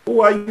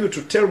 Who are you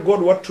to tell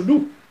God what to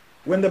do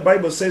when the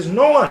Bible says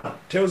no one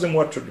tells him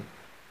what to do?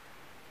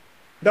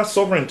 That's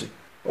sovereignty.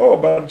 Oh,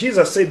 but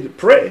Jesus said,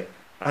 pray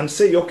and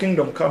say, your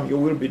kingdom come, your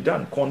will be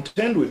done.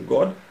 Contend with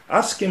God.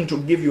 Ask him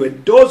to give you a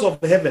dose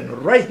of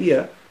heaven right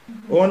here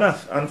on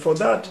earth. And for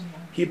that,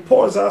 he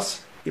pours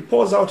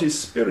out his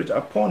spirit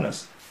upon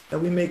us that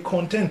we may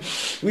contend.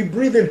 We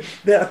breathe in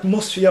the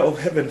atmosphere of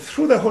heaven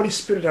through the Holy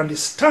Spirit, and it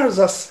stirs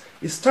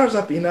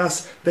up in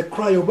us the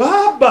cry of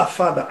Abba,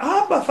 Father,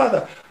 Abba,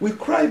 Father. We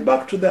cry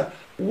back to the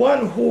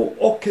one who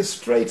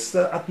orchestrates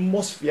the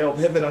atmosphere of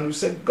heaven, and we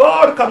say,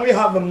 God, can we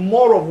have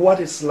more of what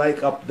it's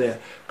like up there?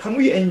 Can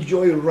we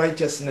enjoy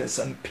righteousness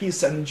and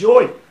peace and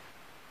joy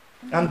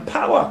and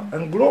power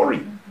and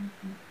glory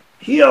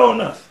here on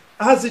earth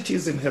as it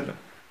is in heaven?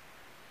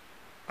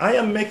 I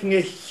am making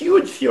a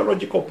huge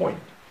theological point,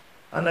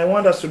 and I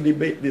want us to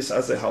debate this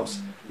as a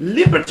house.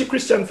 Liberty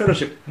Christian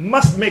Fellowship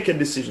must make a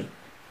decision.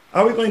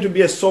 Are we going to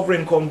be a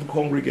sovereign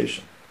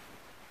congregation?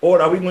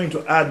 Or are we going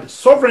to add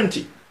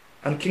sovereignty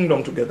and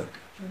kingdom together?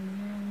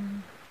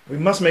 We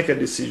must make a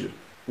decision.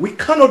 We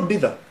cannot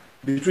dither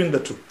between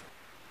the two.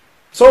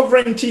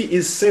 Sovereignty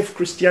is safe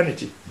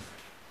Christianity.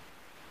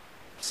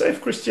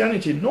 Safe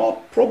Christianity,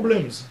 no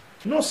problems,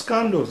 no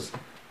scandals.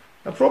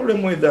 The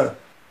problem with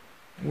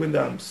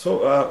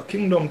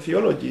kingdom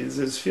theology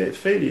is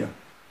failure,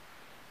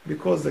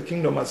 because the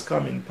kingdom has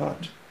come in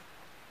part.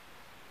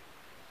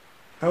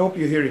 I hope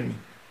you're hearing me.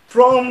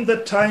 From the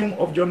time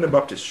of John the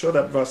Baptist, show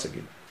that verse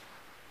again.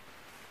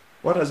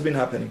 What has been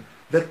happening?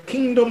 The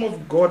kingdom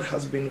of God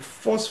has been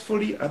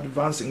forcefully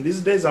advancing.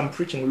 These days I'm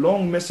preaching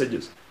long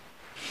messages.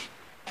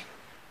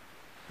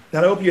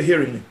 And I hope you're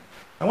hearing me.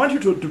 I want you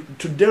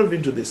to delve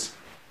into this.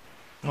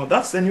 Now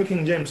that's the New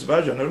King James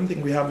Version. I don't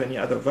think we have any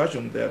other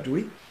version there, do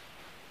we?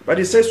 But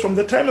it says, from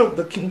the time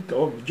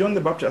of John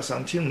the Baptist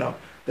until now,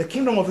 the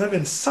kingdom of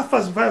heaven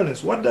suffers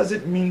violence. What does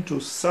it mean to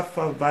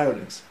suffer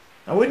violence?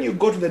 And when you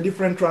go to the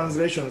different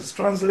translations,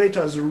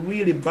 translators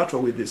really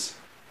battle with this.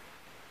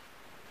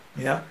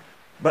 Yeah?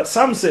 But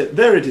some say,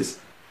 there it is.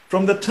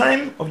 From the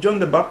time of John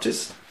the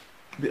Baptist,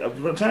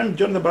 the time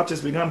John the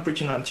Baptist began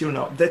preaching until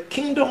now, the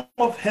kingdom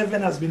of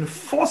heaven has been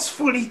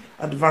forcefully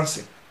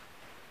advancing.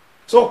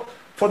 So,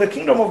 for the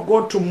kingdom of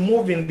God to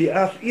move in the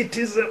earth,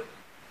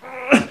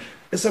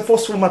 it's a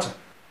forceful matter.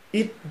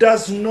 It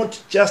does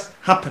not just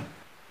happen.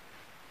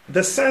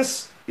 The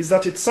sense is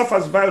that it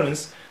suffers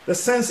violence. The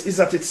sense is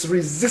that it's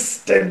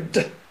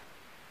resisted.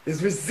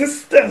 There's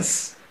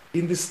resistance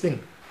in this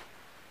thing.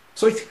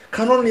 So it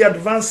can only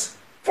advance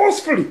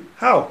forcefully.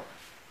 How?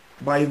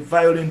 By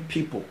violent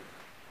people.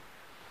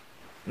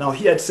 Now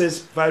here it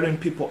says violent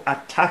people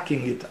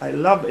attacking it. I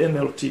love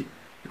NLT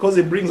because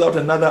it brings out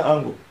another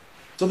angle.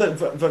 So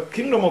that the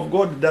kingdom of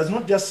God does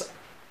not just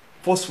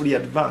forcefully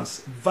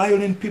advance.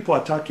 Violent people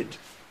attack it.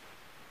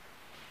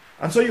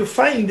 And so you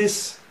find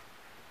this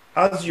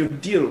as you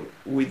deal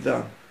with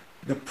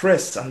the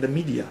press and the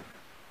media,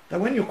 that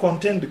when you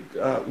contend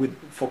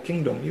for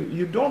kingdom,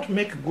 you don't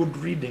make good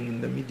reading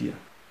in the media.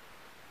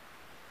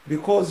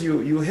 Because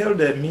you held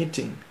a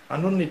meeting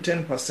and only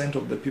 10%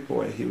 of the people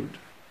were healed.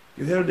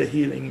 You held a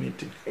healing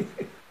meeting.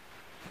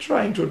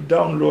 Trying to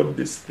download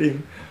this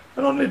thing,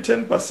 and only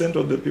 10%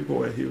 of the people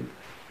were healed.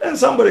 Then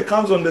somebody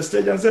comes on the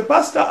stage and says,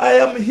 Pastor, I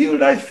am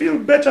healed, I feel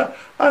better,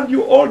 and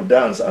you all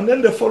dance, and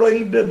then the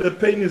following day the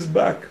pain is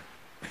back.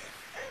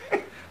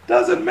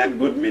 Doesn't make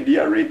good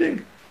media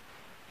reading.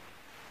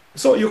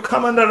 So you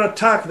come under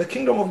attack. The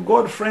kingdom of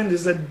God, friend,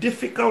 is a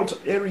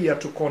difficult area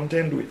to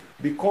contend with,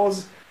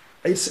 because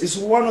it's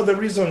one of the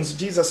reasons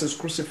Jesus is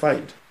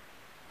crucified.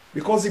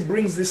 Because he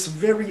brings this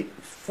very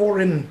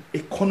foreign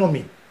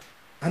economy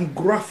and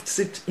grafts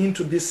it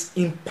into this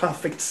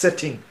imperfect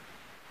setting.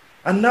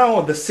 And now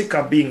the sick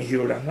are being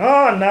healed.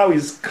 And now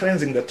he's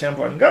cleansing the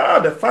temple. And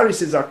the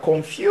Pharisees are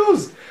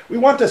confused. We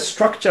want a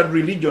structured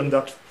religion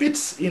that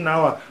fits in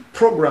our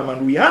program,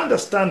 and we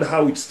understand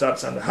how it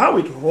starts and how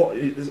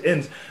it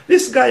ends.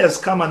 This guy has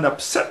come and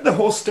upset the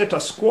whole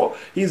status quo.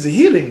 He's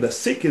healing the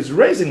sick. He's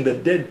raising the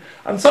dead.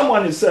 And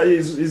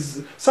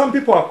some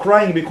people are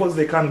crying because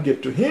they can't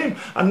get to him.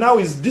 And now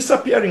he's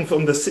disappearing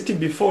from the city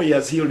before he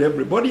has healed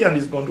everybody, and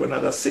he's gone to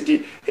another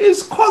city.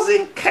 He's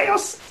causing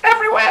chaos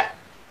everywhere.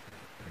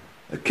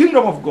 The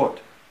kingdom of God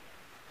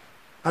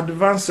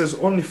advances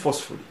only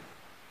forcefully.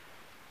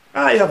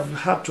 I have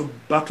had to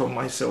battle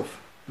myself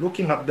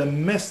looking at the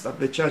mess that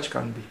the church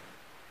can be.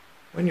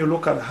 When you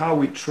look at how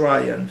we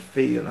try and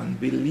fail and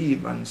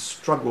believe and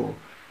struggle,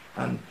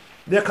 and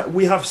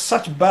we have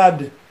such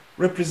bad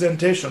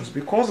representations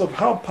because of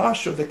how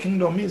partial the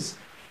kingdom is.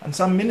 And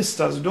some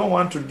ministers don't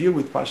want to deal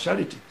with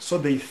partiality, so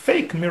they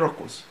fake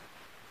miracles.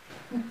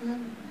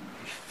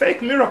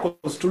 Fake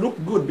miracles to look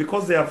good,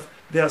 because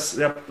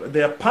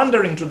they are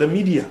pandering to the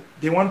media.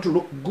 They want to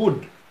look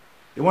good.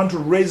 They want to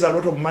raise a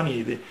lot of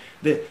money.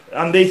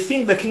 And they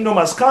think the kingdom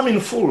has come in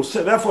full.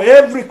 So therefore,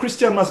 every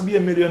Christian must be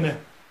a millionaire.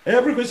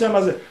 Every Christian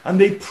and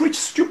they preach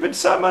stupid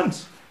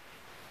sermons,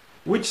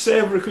 which say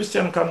every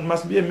Christian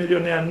must be a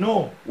millionaire.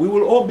 No, we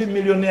will all be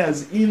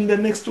millionaires in the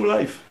next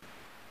life.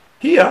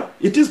 Here,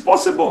 it is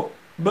possible,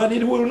 but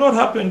it will not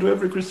happen to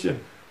every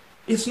Christian.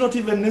 It's not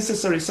even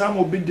necessary. Some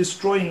will be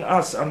destroying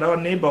us and our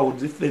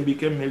neighborhoods if they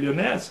became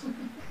millionaires.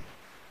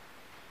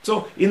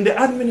 So, in the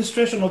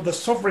administration of the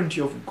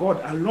sovereignty of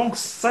God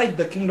alongside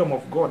the kingdom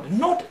of God,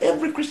 not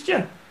every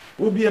Christian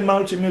will be a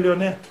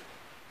multimillionaire.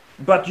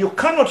 But you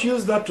cannot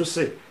use that to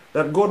say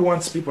that God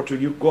wants people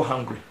to go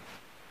hungry,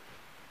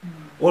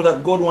 or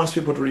that God wants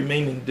people to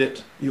remain in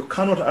debt. You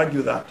cannot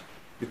argue that,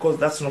 because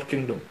that's not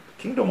kingdom.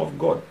 The kingdom of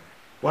God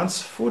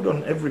wants food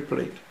on every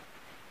plate.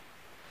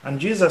 And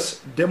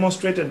Jesus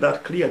demonstrated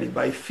that clearly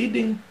by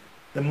feeding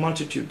the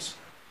multitudes,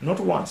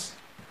 not once,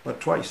 but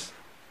twice.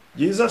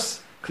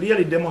 Jesus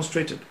clearly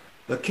demonstrated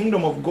the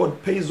kingdom of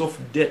God pays off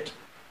debt.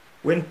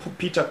 When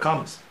Peter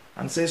comes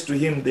and says to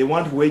him, they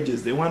want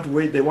wages, they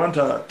want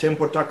a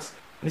temple tax.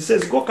 And he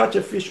says, go catch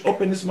a fish,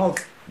 open his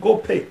mouth, go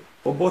pay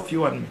for both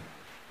you and me.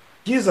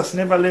 Jesus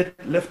never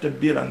left a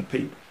bill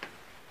unpaid.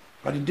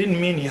 But it didn't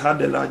mean he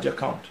had a large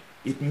account.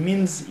 It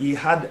means he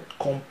had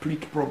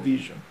complete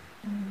provision.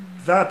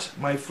 That,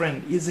 my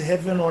friend, is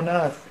heaven on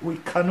earth. We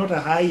cannot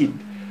hide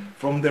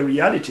from the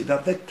reality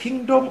that the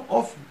kingdom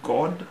of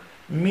God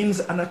means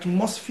an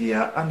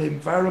atmosphere and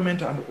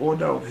environment and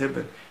order of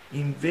heaven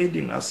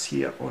invading us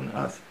here on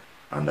earth.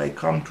 And I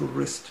come to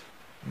rest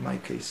my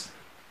case.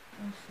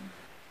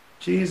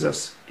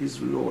 Jesus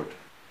is Lord.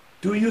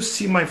 Do you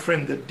see, my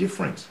friend, the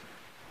difference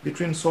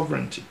between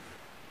sovereignty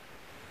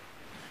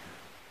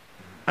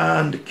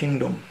and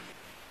kingdom?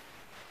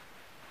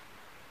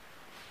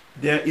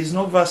 There is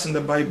no verse in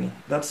the Bible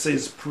that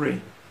says,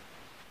 pray,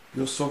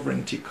 your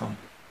sovereignty come.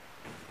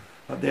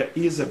 But there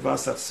is a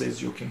verse that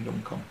says, your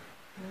kingdom come.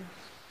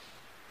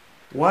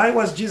 Why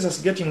was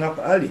Jesus getting up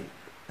early?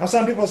 Now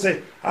some people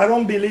say, I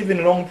don't believe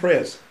in long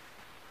prayers.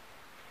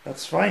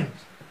 That's fine.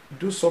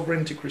 Do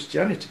sovereignty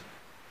Christianity.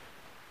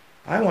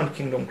 I want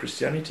kingdom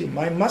Christianity.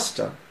 My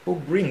master, who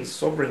brings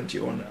sovereignty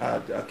on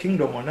a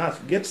kingdom on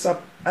earth, gets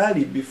up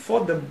early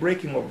before the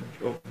breaking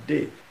of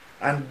day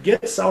and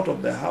gets out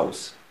of the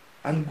house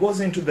and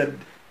goes into the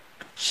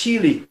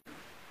chilly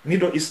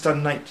Middle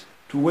Eastern night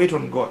to wait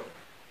on God.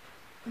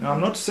 Now,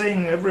 I'm not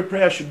saying every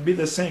prayer should be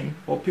the same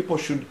or people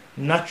should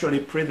naturally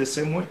pray the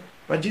same way.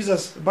 But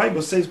Jesus, the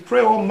Bible says,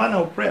 pray all manner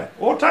of prayer,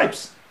 all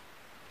types.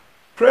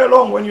 Pray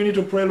long when you need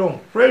to pray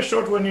long. Pray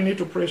short when you need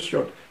to pray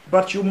short.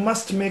 But you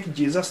must make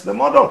Jesus the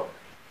model.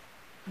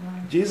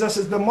 Jesus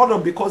is the model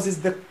because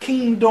he's the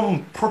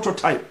kingdom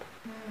prototype.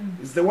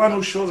 He's the one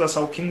who shows us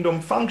how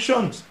kingdom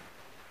functions.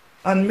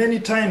 And many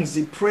times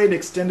he prayed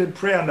extended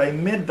prayer, and I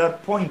made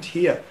that point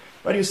here.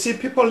 But you see,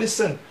 people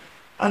listen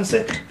and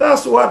say,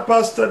 that's what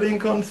Pastor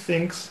Lincoln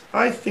thinks.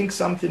 I think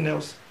something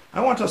else.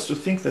 I want us to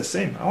think the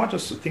same. I want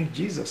us to think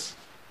Jesus.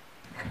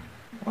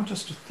 I want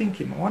us to think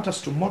him. I want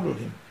us to model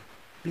him.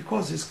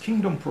 Because he's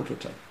kingdom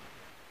prototype.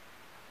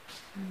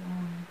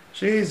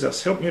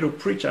 Jesus, help me to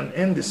preach and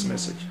end this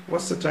message.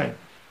 What's the time?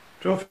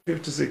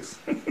 12:56.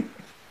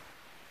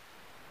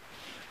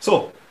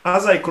 So,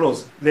 as I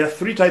close, there are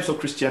 3 types of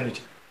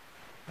Christianity.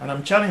 And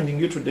I'm challenging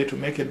you today to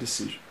make a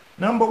decision.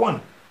 Number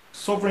 1,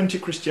 sovereignty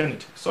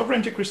Christianity.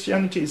 Sovereignty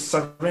Christianity is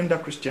surrender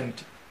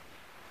Christianity.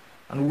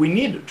 And we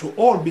need to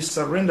all be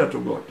surrendered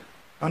to God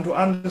and to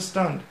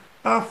understand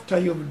after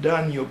you've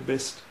done your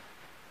best,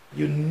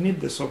 you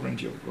need the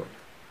sovereignty of God.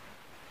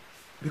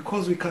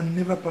 Because we can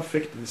never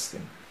perfect this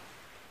thing.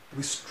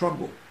 We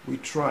struggle, we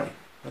try.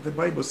 But the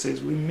Bible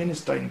says we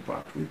minister in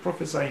part, we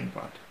prophesy in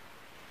part.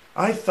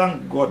 I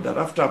thank God that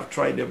after I've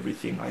tried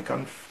everything, I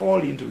can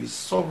fall into his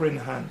sovereign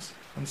hands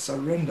and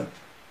surrender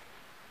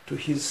to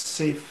his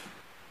safeguarding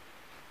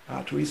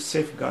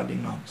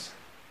arms.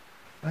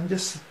 And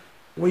just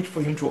wait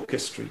for him to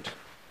orchestrate.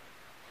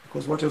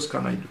 Because what else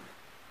can I do?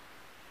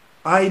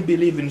 I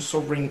believe in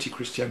sovereignty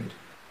Christianity,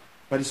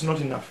 but it's not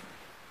enough.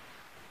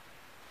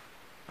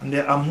 And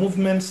there are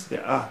movements,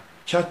 there are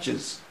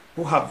churches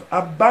who have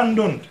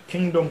abandoned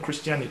kingdom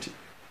Christianity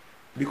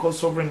because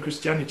sovereign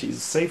Christianity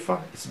is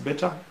safer, it's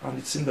better, and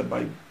it's in the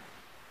Bible.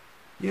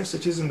 Yes,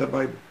 it is in the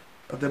Bible.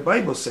 But the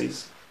Bible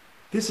says,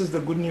 this is the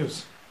good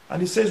news.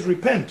 And it says,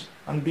 repent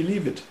and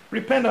believe it.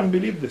 Repent and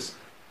believe this.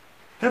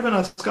 Heaven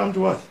has come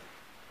to earth.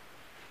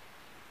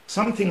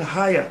 Something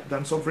higher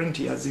than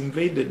sovereignty has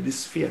invaded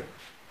this sphere.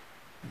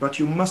 But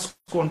you must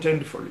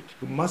contend for it.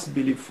 You must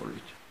believe for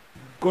it.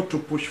 You've got to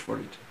push for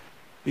it.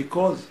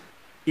 Because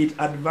it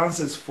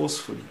advances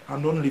forcefully,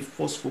 and only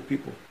forceful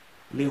people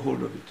lay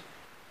hold of it.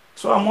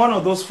 So I'm one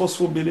of those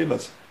forceful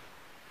believers.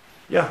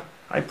 Yeah,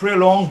 I pray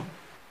long.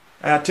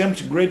 I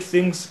attempt great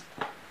things.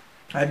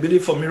 I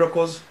believe for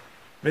miracles.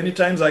 Many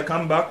times I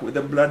come back with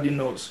a bloody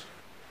nose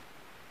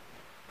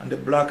and a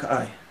black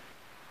eye.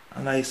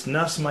 And I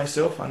nurse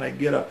myself and I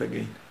get up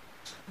again.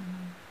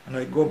 And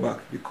I go back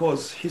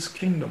because his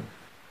kingdom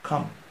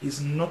come is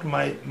not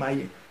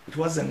it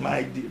wasn't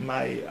my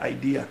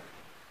idea.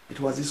 It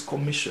was his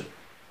commission.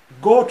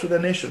 Go to the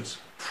nations,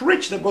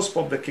 preach the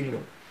gospel of the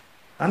kingdom.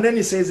 And then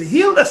he says,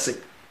 heal the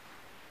sick,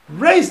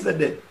 raise the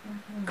dead,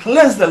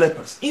 cleanse the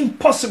lepers.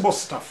 Impossible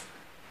stuff.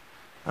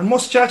 And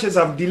most churches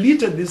have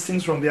deleted these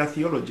things from their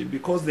theology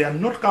because they are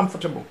not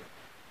comfortable.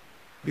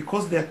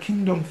 Because they are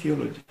kingdom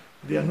theology.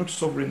 They are not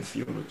sovereign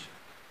theology.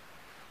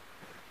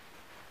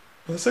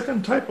 The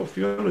second type of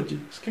theology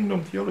is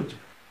kingdom theology.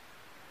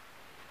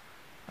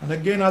 And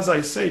again, as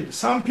I said,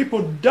 some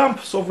people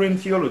dump sovereign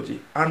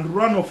theology and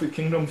run off with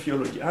kingdom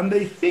theology. And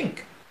they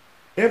think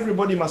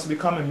everybody must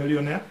become a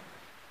millionaire.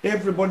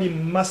 Everybody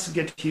must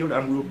get healed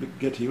and will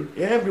get healed.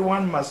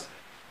 Everyone must.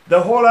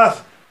 The whole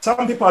earth.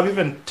 Some people have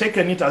even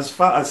taken it as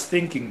far as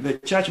thinking the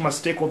church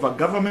must take over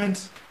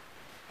government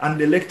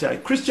and elect a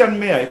Christian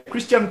mayor, a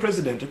Christian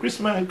president, a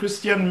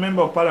Christian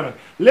member of parliament.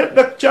 Let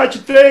the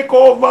church take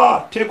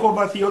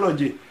over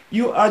theology.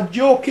 You are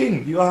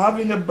joking. You are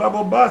having a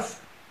bubble bath.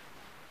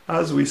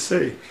 As we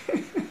say,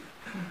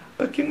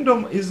 the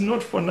kingdom is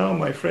not for now,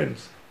 my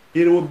friends.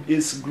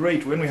 It's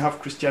great when we have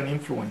Christian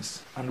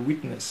influence and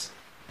witness.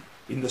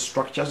 in the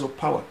structures of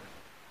power.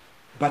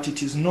 But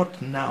it is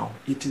not now.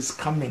 It is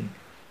coming.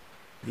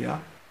 Yeah?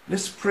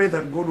 Let's pray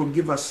that God will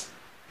give us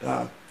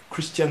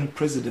Christian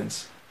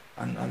presidents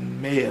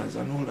and mayors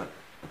and all that.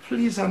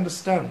 Please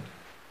understand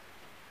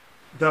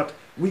that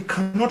we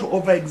cannot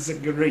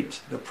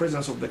over-exaggerate the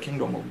presence of the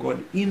kingdom of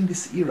God in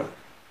this era.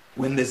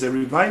 When there's a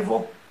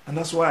revival, and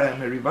that's why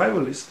I'm a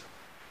revivalist,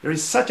 there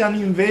is such an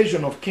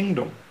invasion of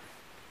kingdom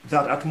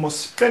that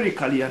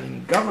atmospherically and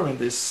in government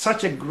there's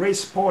such a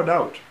grace poured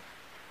out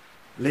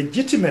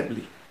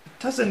legitimately. It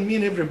doesn't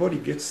mean everybody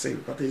gets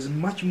saved, but there's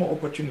much more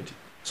opportunity.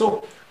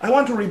 So I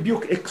want to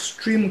rebuke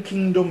extreme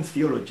kingdom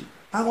theology.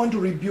 I want to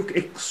rebuke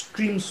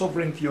extreme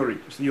sovereign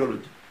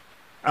theology.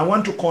 I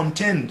want to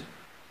contend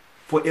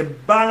for a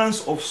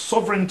balance of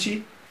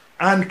sovereignty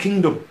and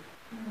kingdom.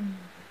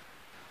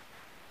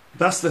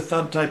 That's the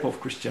third type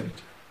of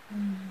Christianity.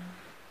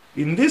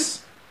 In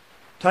this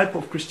type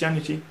of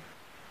Christianity,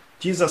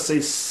 Jesus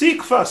says,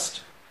 seek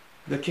first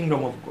the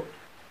kingdom of God.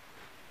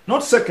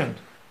 Not second.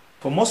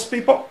 For most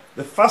people,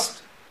 the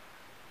first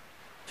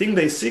thing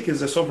they seek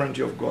is the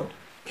sovereignty of God.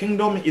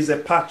 Kingdom is a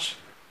patch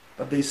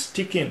that they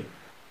stick in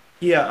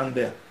here and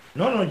there.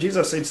 No,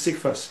 Jesus said, seek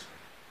first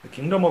the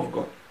kingdom of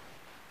God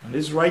and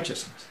his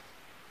righteousness,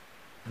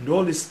 and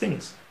all these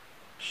things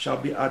shall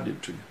be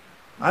added to you.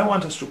 I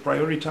want us to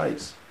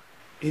prioritize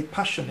a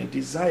passion, a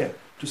desire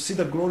to see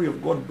the glory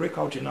of God break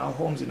out in our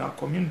homes, in our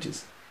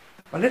communities.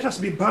 But let us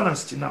be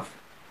balanced enough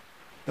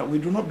that we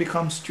do not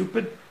become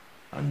stupid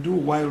and do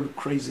wild,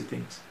 crazy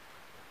things.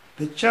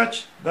 The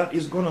church that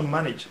is going to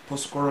manage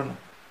post-corona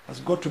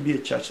has got to be a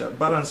church that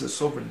balances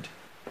sovereignty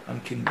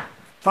and kingdom.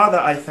 Father,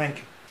 I thank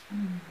you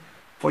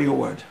for your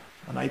word.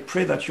 And I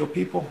pray that your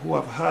people who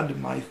have heard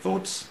my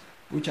thoughts,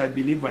 which I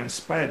believe were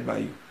inspired by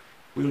you,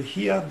 will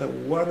hear the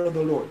word of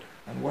the Lord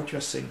and what you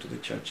are saying to the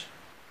church.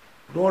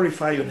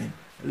 Glorify your name.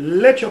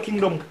 Let your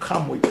kingdom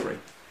come, we pray.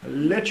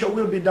 Let your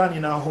will be done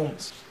in our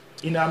homes,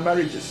 in our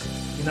marriages,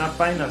 in our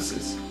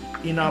finances,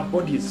 in our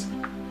bodies.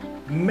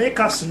 Make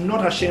us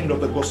not ashamed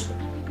of the gospel.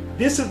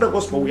 This is the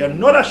gospel. We are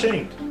not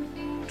ashamed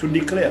to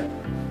declare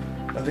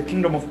that the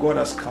kingdom of God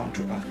has come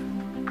to earth.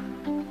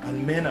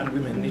 And men and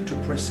women need to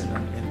press in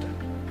and enter.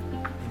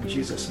 In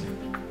Jesus' name.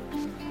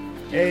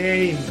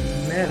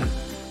 Amen.